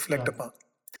reflect Yeah. upon.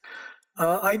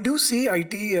 I do see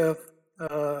IT.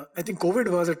 I think COVID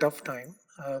was a tough time.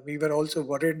 We were also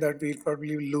worried that we'd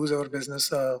probably lose our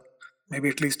business, maybe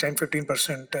at least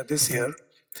 10-15% this Okay. year.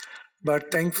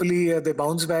 But thankfully, the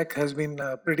bounce back has been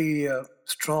pretty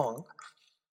strong,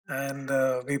 and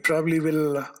we probably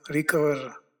will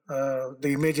recover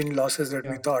the imaging losses that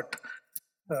we Yeah. thought,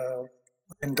 uh,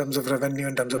 in terms of revenue,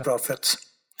 in terms of Yeah. profits.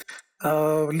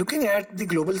 Looking at the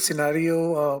global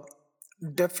scenario,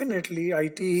 definitely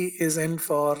IT is in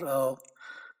for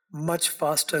much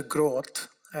faster growth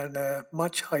and a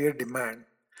much higher demand.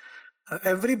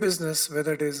 Every business,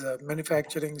 whether it is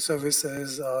manufacturing,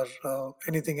 services, or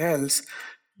anything else,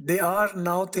 they are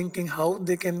now thinking how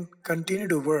they can continue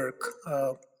to work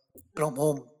from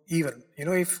home even,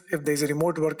 if there's a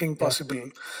remote working Yeah. possible,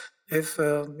 if,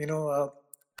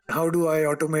 how do I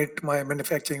automate my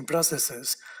manufacturing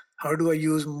processes? How do I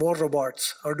use more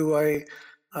robots? How do I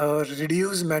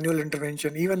reduce manual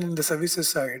intervention, even in the services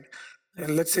side?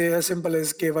 Let's say as simple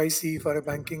as KYC for a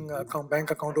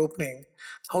bank account opening.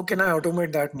 How can I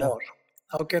automate that Yeah. more?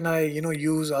 How can I,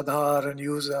 use Aadhaar and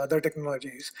use other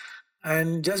technologies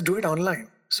and just do it online?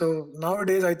 So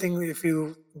nowadays, I think if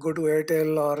you go to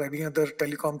Airtel or any other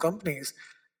telecom companies,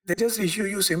 they just issue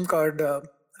you SIM card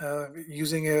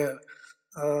using a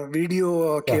video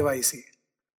Yeah. KYC.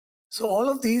 So all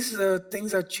of these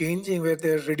things are changing where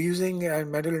they're reducing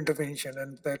manual intervention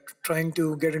and they're trying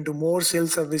to get into more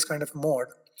self-service kind of mode.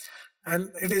 And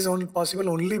it is only possible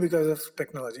only because of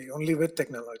technology, only with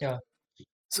technology. Yeah.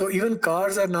 So even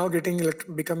cars are now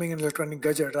becoming an electronic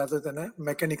gadget rather than a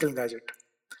mechanical gadget.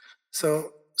 So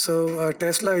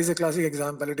Tesla is a classic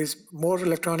example. It is more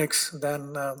electronics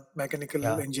than mechanical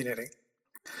Yeah. engineering.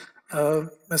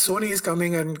 Sony is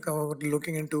coming and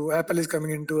looking into, Apple is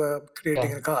coming into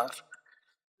creating Yeah. a car.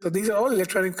 So these are all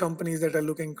electronic companies that are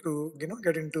looking to,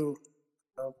 get into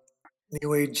uh,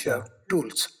 new age Yeah.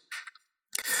 tools.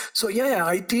 So yeah,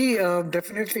 IT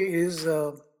definitely is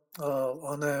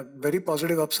on a very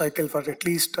positive upcycle for at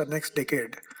least next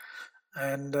decade.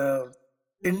 And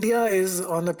India is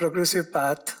on a progressive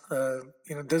path.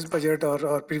 This budget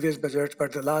or previous budget,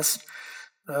 but the last,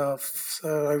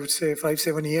 I would say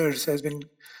 5-7 years has been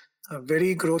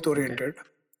very growth Okay. oriented.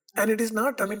 And it is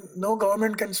not. I mean, no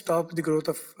government can stop the growth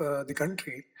of the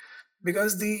country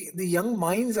because the young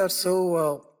minds are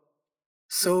so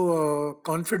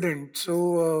confident,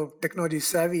 so technology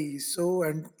savvy, so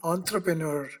and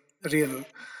entrepreneurial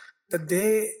that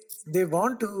they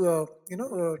want to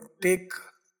take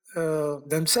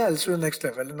themselves to the next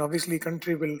level, and obviously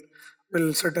country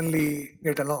will certainly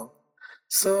get along.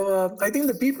 So I think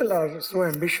the people are so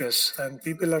ambitious and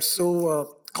people are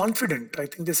so confident. I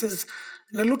think this is,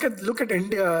 look at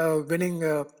India winning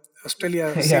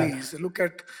Australia Yeah. series. Look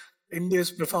at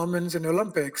India's performance in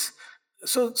Olympics.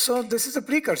 So this is a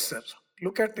precursor.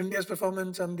 Look at India's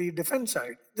performance on the defense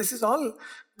side. This is all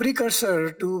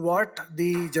precursor to what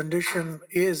the generation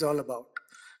is all about.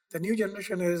 The new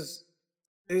generation is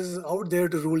out there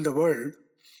to rule the world,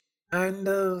 and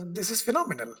this is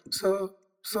phenomenal. So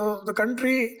the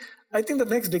country, I think the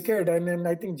next decade, and then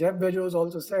I think Jeff Bezos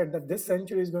also said that this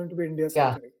century is going to be India's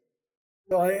Yeah. century.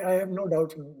 So I have no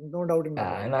doubt in my Yeah,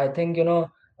 mind. and I think,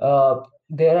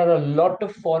 there are a lot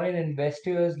of foreign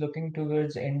investors looking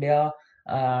towards India,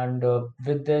 and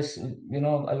with this,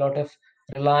 a lot of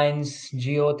Reliance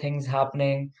Geo things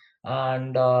happening,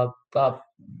 and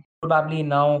probably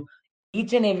now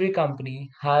each and every company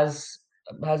has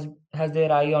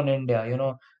their eye on India.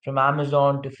 From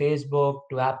Amazon to Facebook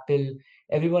to Apple,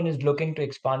 everyone is looking to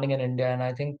expanding in India, and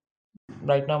I think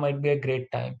right now might be a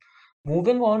great time.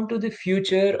 Moving on to the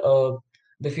future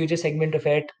segment of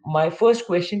it. My first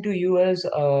question to you is,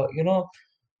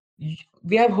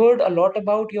 we have heard a lot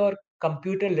about your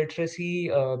computer literacy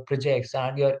projects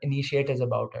and your initiatives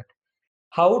about it.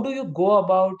 How do you go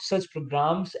about such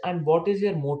programs, and what is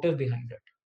your motive behind it?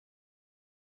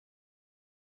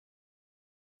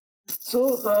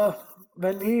 So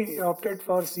when we opted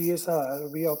for CSR,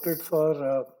 we opted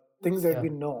for things that Yeah. we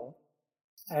know,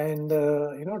 and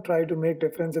try to make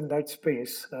difference in that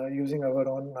space using our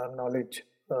own knowledge.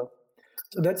 So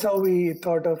that's how we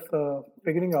thought of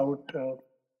figuring out,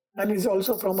 and it's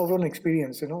also from our own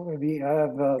experience.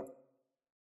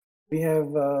 We have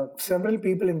several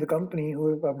people in the company who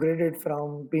have upgraded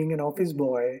from being an office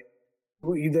boy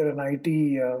to either an IT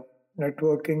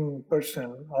networking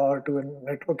person or to a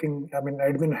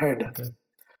admin head, Okay.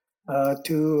 uh,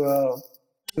 to uh,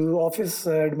 to office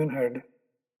admin head.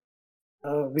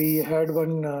 We had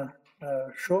one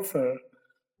chauffeur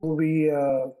who we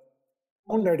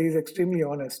found that he's extremely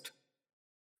honest.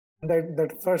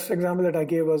 That first example that I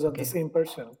gave was of the Okay. same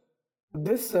person.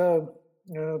 This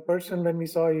person, when we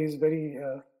saw he's very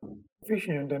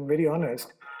efficient and very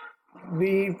honest,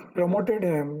 we promoted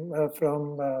him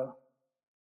from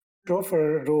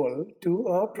chauffeur role to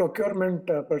a procurement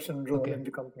person role Okay. in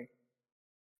the company.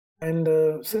 And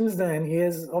since then, he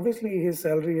has obviously his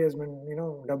salary has been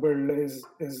doubled.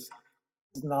 Is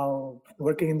now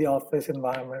working in the office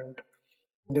environment.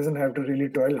 He doesn't have to really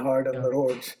toil hard on Yeah. the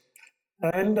roads,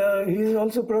 and he's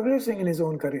also progressing in his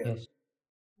own career. Yes.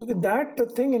 With that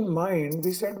thing in mind,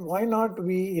 we said, why not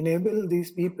we enable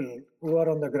these people who are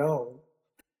on the ground,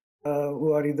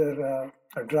 who are either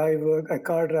a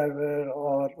car driver,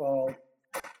 or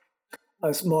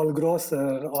a small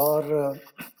grocer, or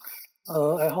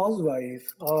a housewife,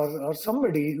 or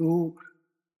somebody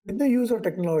with the use of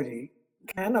technology,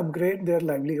 can upgrade their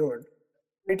livelihood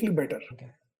greatly better.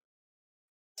 Okay.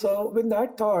 So with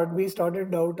that thought, we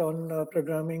started out on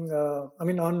programming,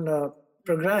 on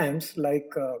programs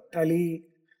like Tally,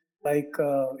 like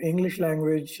English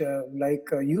language, like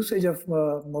usage of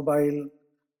mobile.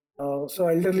 So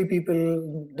elderly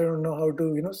people don't know how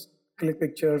to, click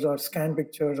pictures or scan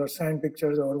pictures or send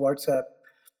pictures over WhatsApp.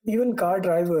 Even car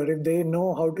driver, if they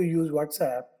know how to use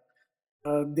WhatsApp,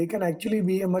 they can actually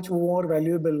be a much more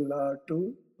valuable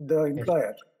to the Yes.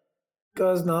 employer,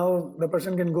 because now the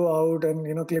person can go out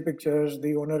and click pictures.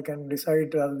 The owner can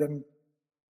decide rather than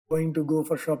going to go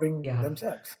for shopping Yeah.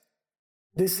 themselves.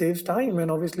 This saves time, and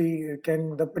obviously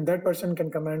can that person can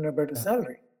command a better Yeah.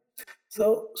 salary.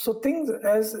 So things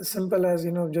as simple as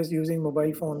just using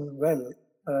mobile phone well,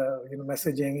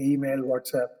 messaging, email,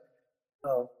 WhatsApp,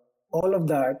 uh, all of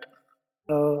that.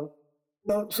 Uh,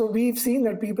 so we've seen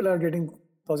that people are getting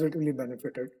positively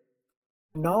benefited.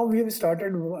 Now we have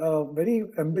started a very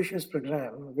ambitious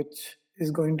program, which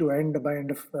is going to end by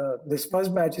end of this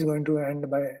first batch is going to end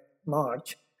by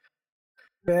March,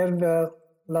 where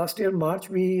last year March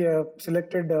we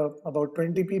selected about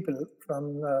 20 people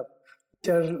from which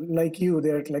are like you,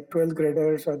 they're like 12th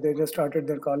graders or they just started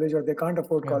their college or they can't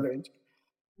afford Yeah. college.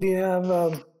 We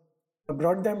have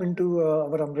brought them into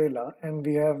our umbrella, and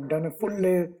we have done a full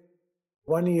day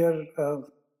 1 year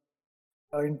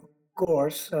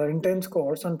course, intense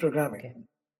course on programming.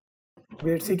 Okay.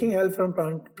 We are seeking help from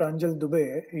Pranjal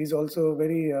Dubey. He's also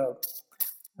very uh,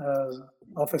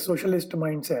 of a socialist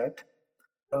mindset,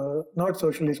 not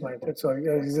socialist mindset, sorry.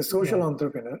 He's a social Yeah.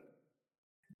 entrepreneur.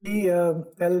 He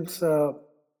helps,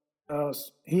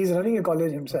 he's running a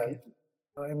college himself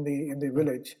Okay. in the Yeah.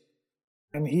 village.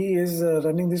 And he is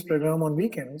running this program on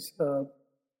weekends.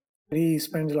 He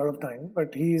spends a lot of time,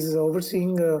 but he is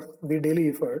overseeing the daily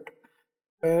effort,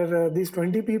 where these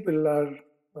 20 people are,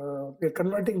 we're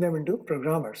converting them into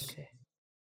programmers. Okay.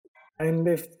 And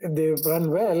if they run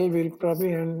well, we'll probably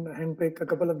handpick a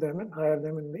couple of them and hire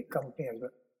them in the company as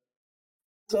well.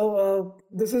 So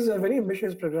this is a very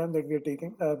ambitious program that we are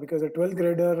taking, because a 12th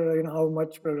grader, how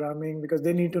much programming, because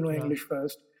they need to know Yeah. English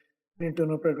first, they need to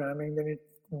know programming,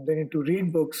 they need to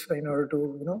read books in order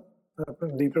to,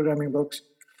 the programming books.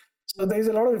 So there is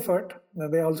a lot of effort.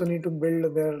 They also need to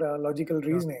build their logical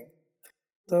Yeah. reasoning.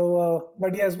 So,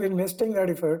 but yes, we're investing that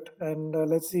effort, and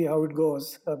let's see how it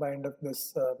goes by end of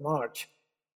this March.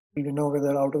 We know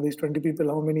whether out of these 20 people,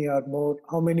 how many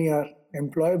are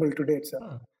employable today itself.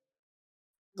 Ah.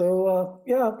 So,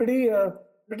 yeah, pretty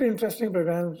interesting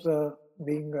programs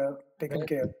being taken Well,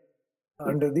 care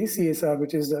under the CSR,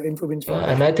 which is the InfoBins yeah,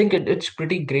 and Foundation. I think it's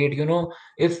pretty great.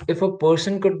 If a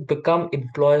person could become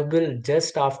employable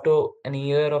just after an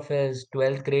year of his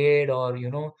 12th grade, or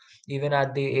even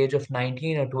at the age of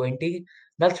 19 or 20,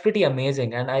 that's pretty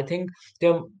amazing. And I think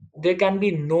there there can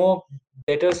be no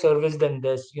better service than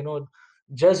this.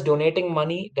 Just donating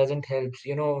money doesn't help.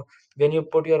 When you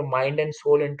put your mind and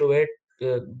soul into it,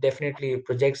 definitely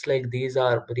projects like these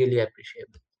are really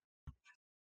appreciable.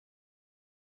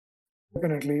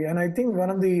 Definitely. And I think one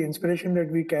of the inspiration that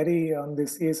we carry on the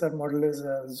CSR model is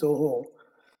Zoho.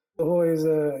 Zoho is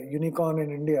a unicorn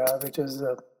in India, which is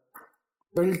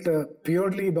built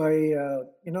purely by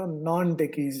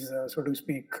non-techies, so to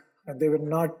speak. And they were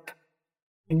not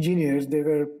engineers; they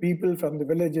were people from the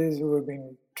villages who have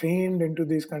been trained into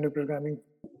these kind of programming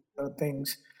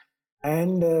things.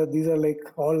 And these are like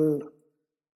all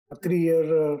 3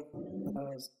 year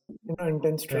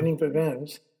intense Yeah. training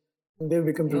programs. And they've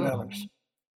become Yeah. programmers.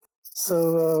 So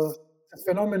a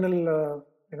phenomenal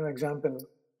example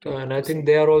Yeah, and I to think see.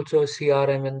 they are also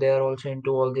CRM, and they are also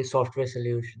into all the software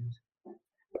solutions.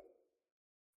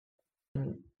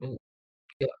 Mm,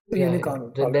 Yeah, The yeah.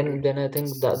 unicorn Then, already. then I think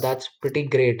that's pretty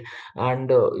great.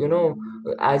 And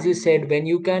as you said, when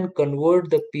you can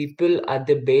convert the people at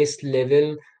the base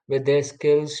level with their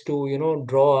skills to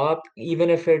draw up, even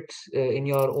if it's in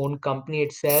your own company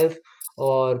itself,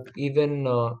 or even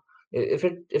if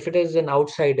it is an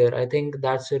outsider, I think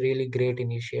that's a really great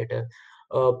initiative.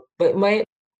 But my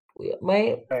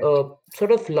Right.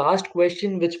 sort of last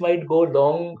question, which might go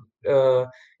long,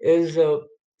 is.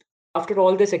 After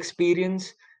all this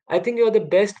experience, I think you're the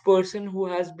best person who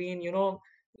has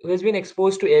been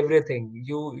exposed to everything.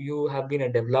 You have been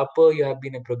a developer, you have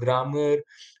been a programmer.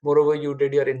 Moreover, you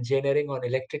did your engineering on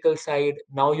electrical side.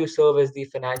 Now you serve as the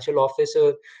financial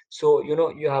officer. So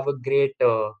you have a great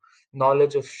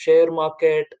knowledge of share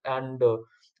market. And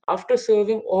after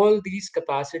serving all these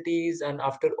capacities and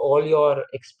after all your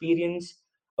experience,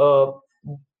 uh,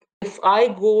 if I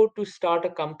go to start a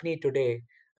company today,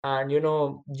 and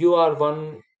you are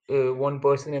one one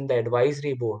person in the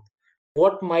advisory board,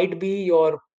 what might be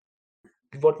your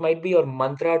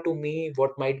mantra to me?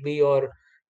 What might be your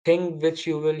thing which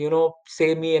you will,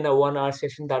 say me in a 1 hour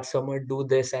session that Summer, do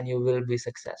this and you will be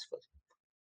successful?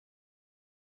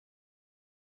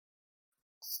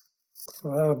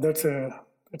 Wow, that's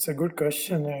a good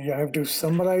question. You have to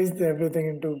summarize everything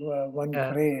into one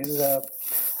Yeah. phrase.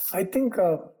 I think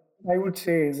I would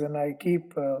say is, and I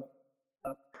keep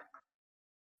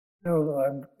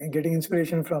I'm getting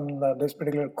inspiration from this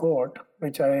particular quote,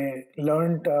 which I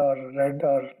learned or read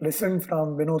or listened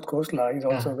from Vinod Khosla. He's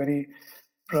also Yeah. a very Right.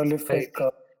 prolific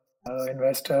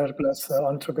investor plus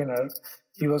entrepreneur.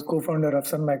 He was co-founder of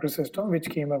Sun Microsystem, which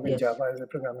came up with Yes. Java as a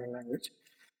programming language.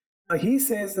 He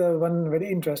says one very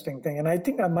interesting thing, and I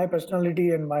think my personality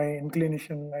and my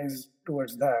inclination is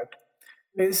towards that,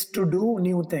 is to do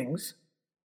new things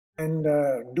and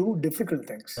do difficult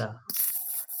things. Yeah.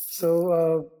 So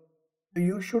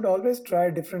you should always try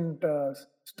different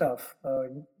stuff. I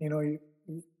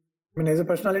mean, as a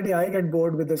personality, I get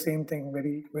bored with the same thing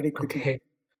very, very quickly. Okay.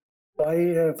 So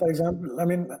for example, I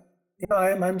mean,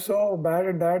 I'm so bad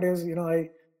at that.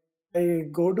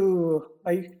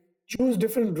 I choose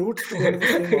different routes to go to the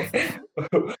same office.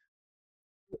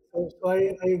 So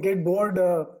I get bored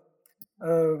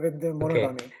with the Okay.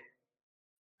 monotony.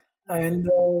 And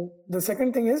the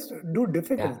second thing is do Yeah.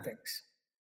 difficult things.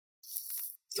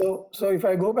 So if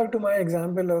I go back to my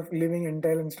example of leaving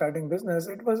Intel and starting business,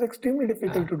 it was extremely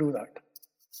difficult Yeah. to do that,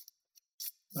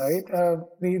 right?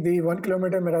 The 1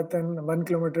 kilometer marathon, 1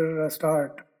 kilometer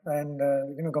start,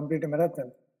 and complete a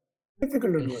marathon.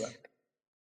 Difficult to do Yes. that.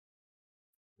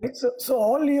 Right? So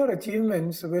all your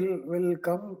achievements will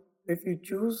come if you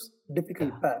choose Yeah.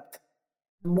 difficult path.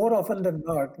 More often than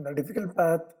not, the difficult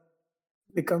path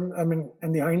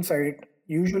in the hindsight,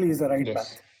 usually is the right Yes.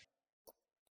 path.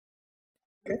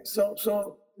 Okay,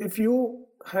 so if you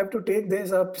have to take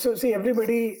this up, so see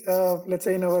everybody, let's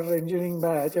say in our engineering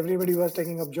batch, everybody was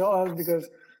taking up jobs because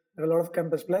there were a lot of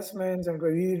campus placements and it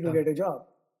was easy to Yeah. get a job,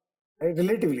 right?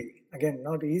 Relatively, again,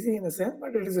 not easy in a sense,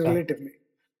 but it is Yeah. relatively.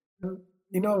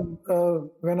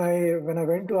 When I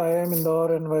went to IIM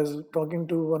Indore and was talking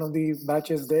to one of the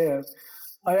batches there,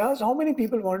 I asked how many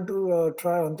people want to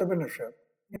try entrepreneurship.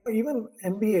 Even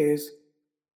MBAs,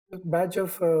 a batch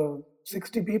of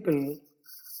 60 people,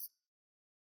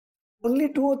 only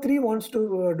 2 or 3 wants to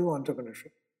do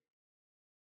entrepreneurship.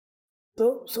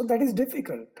 So that is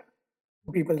difficult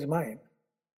in people's mind.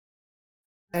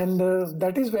 And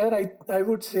that is where I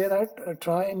would say that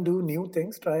try and do new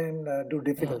things, try and do Yeah.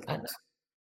 difficult And things.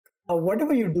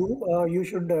 Whatever you do, you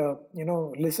should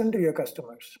listen to your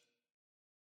customers.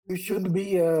 You should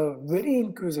be very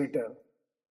inquisitive.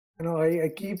 I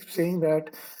keep saying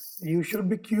that you should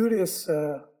be curious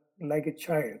like a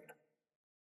child.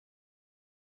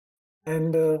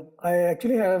 And I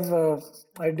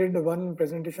did one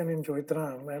presentation in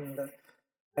Choitram, and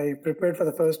I prepared for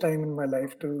the first time in my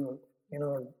life to,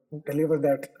 deliver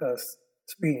that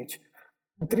speech.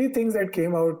 3 things that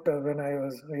came out when I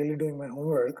was really doing my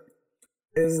homework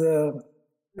is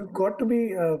you've got to be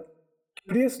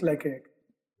curious like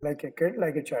a kid,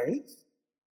 like a child.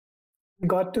 You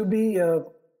got to be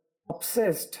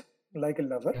obsessed like a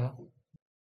lover. yeah.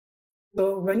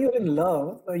 So when you're in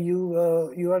love,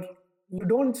 you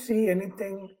don't see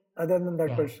anything other than that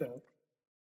Yeah. person.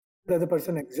 The other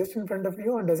person exists in front of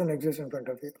you or doesn't exist in front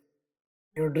of you.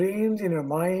 Your dreams, in your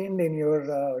mind, in your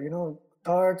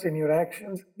thoughts, in your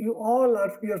actions,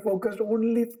 you're focused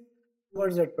only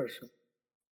towards that person.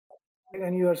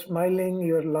 And you are smiling,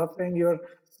 you're laughing, you're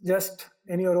just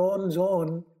in your own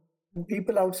zone.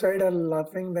 People outside are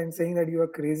laughing and saying that you are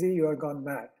crazy, you are gone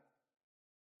mad.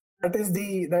 That is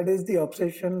the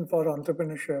obsession for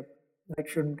entrepreneurship that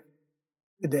should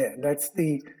be there. That's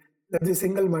the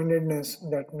single-mindedness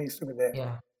that needs to be there.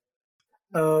 Yeah.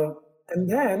 Uh, and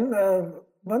then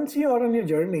once you are on your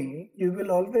journey, you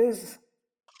will always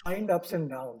find ups and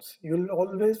downs. You'll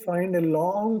always find a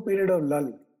long period of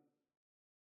lull.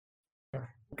 Yeah.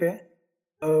 Okay,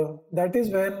 that is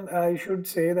when I should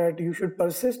say that you should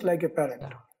persist like a parent.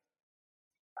 Yeah.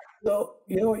 So,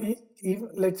 even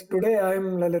like today,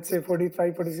 let's say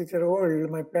 45, 46 year old,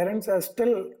 my parents are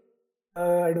still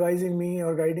advising me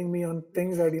or guiding me on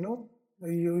things that,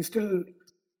 you still,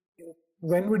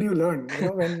 when would you learn?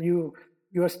 When you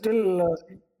are still,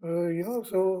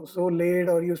 so late,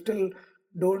 or you still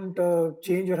don't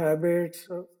change your habits,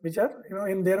 which are,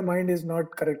 in their mind is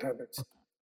not correct habits.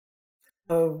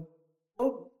 So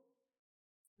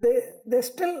they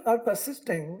still are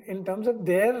persisting in terms of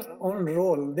their own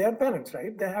role. They are parents,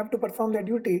 right? They have to perform their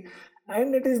duty,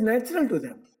 and it is natural to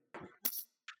them.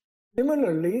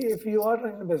 Similarly, if you are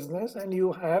in business and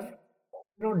you have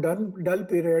done dull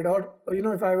period, or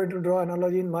if I were to draw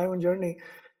analogy in my own journey,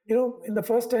 in the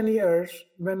first 10 years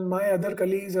when my other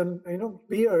colleagues and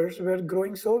peers were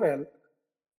growing so well,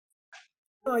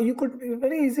 you could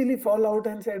very easily fall out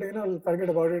and said, forget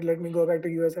about it, let me go back to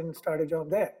US and start a job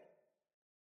there.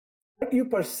 But you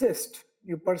persist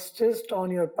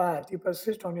on your path, you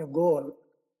persist on your goal,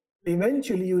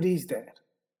 eventually you reach there.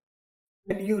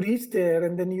 And you reach there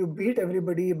and then you beat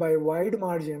everybody by a wide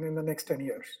margin in the next 10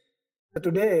 years. So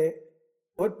today,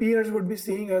 our peers would be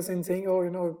seeing us and saying,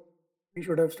 oh, we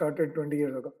should have started 20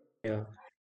 years ago. Yeah.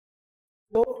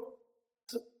 So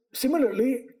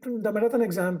similarly, the marathon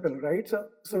example, right?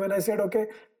 So when I said, okay,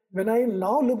 when I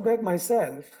now look back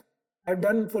myself, I've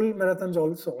done full marathons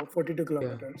also, 42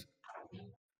 kilometers.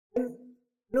 And,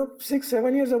 6,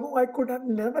 7 years ago, I could have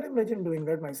never imagined doing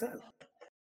that myself.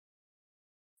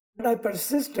 But I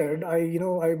persisted. I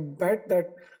bet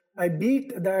that I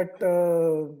beat that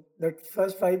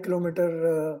first 5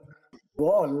 kilometer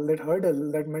wall, that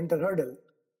hurdle, that mental hurdle,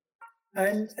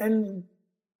 and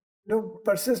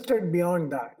persisted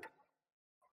beyond that.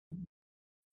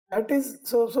 That is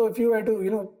so. So if you were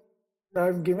to,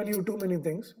 I've given you too many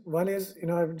things. One is,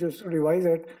 I've just revised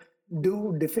it.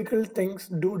 Do difficult things,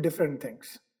 do different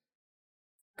things.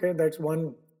 Okay, that's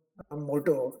one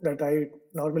motto that I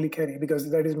normally carry because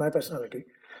that is my personality.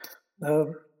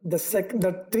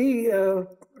 The three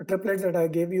triplets that I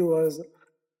gave you was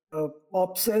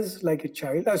obsess like a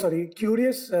child. Sorry,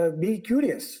 curious. Be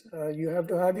curious. You have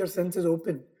to have your senses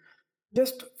open.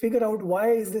 Just figure out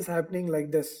why is this happening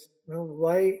like this.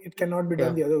 Why it cannot be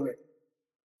done the other way.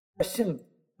 Question.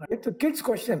 Right? The kids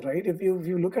question, right? If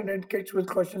you look at it, kids will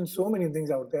question so many things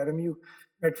out there, and you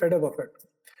get fed up of it.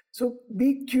 So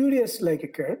be curious like a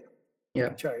kid,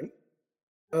 like a child.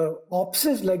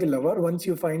 Obsessed like a lover. Once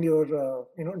you find your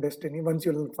destiny, once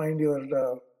you'll find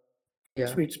your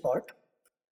sweet spot,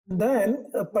 then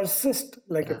persist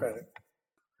like a parent.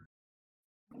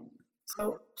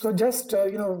 So just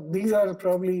these are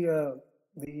probably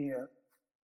the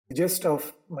gist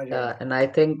of my journey. Yeah, and I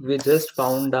think we just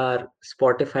found our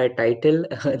Spotify title.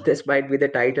 This might be the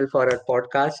title for our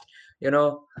podcast. You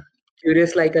know,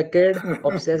 curious like a kid,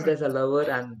 obsessed as a lover,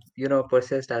 and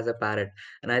persist as a parrot.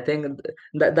 And I think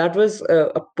that was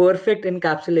a perfect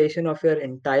encapsulation of your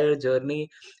entire journey.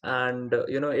 And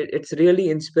it's really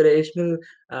inspirational.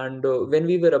 And when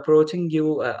we were approaching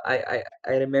you, I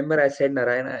remember I said,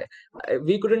 Narayan,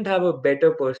 we couldn't have a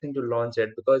better person to launch it,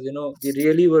 because we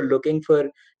really were looking for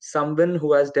someone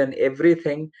who has done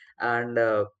everything. And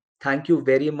thank you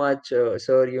very much,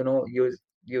 sir.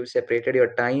 You separated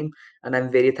your time, and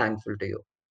I'm very thankful to you.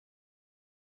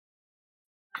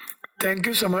 Thank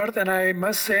you, Samarth, and I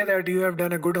must say that you have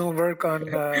done a good homework on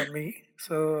me.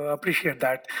 So appreciate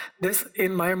that. This,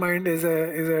 in my mind, is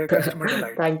a customer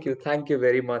delight. Thank you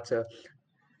very much, sir.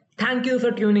 Thank you for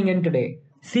tuning in today.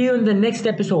 See you in the next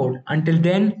episode. Until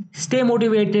then, stay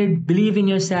motivated, believe in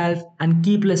yourself, and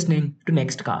keep listening to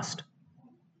Nextcast.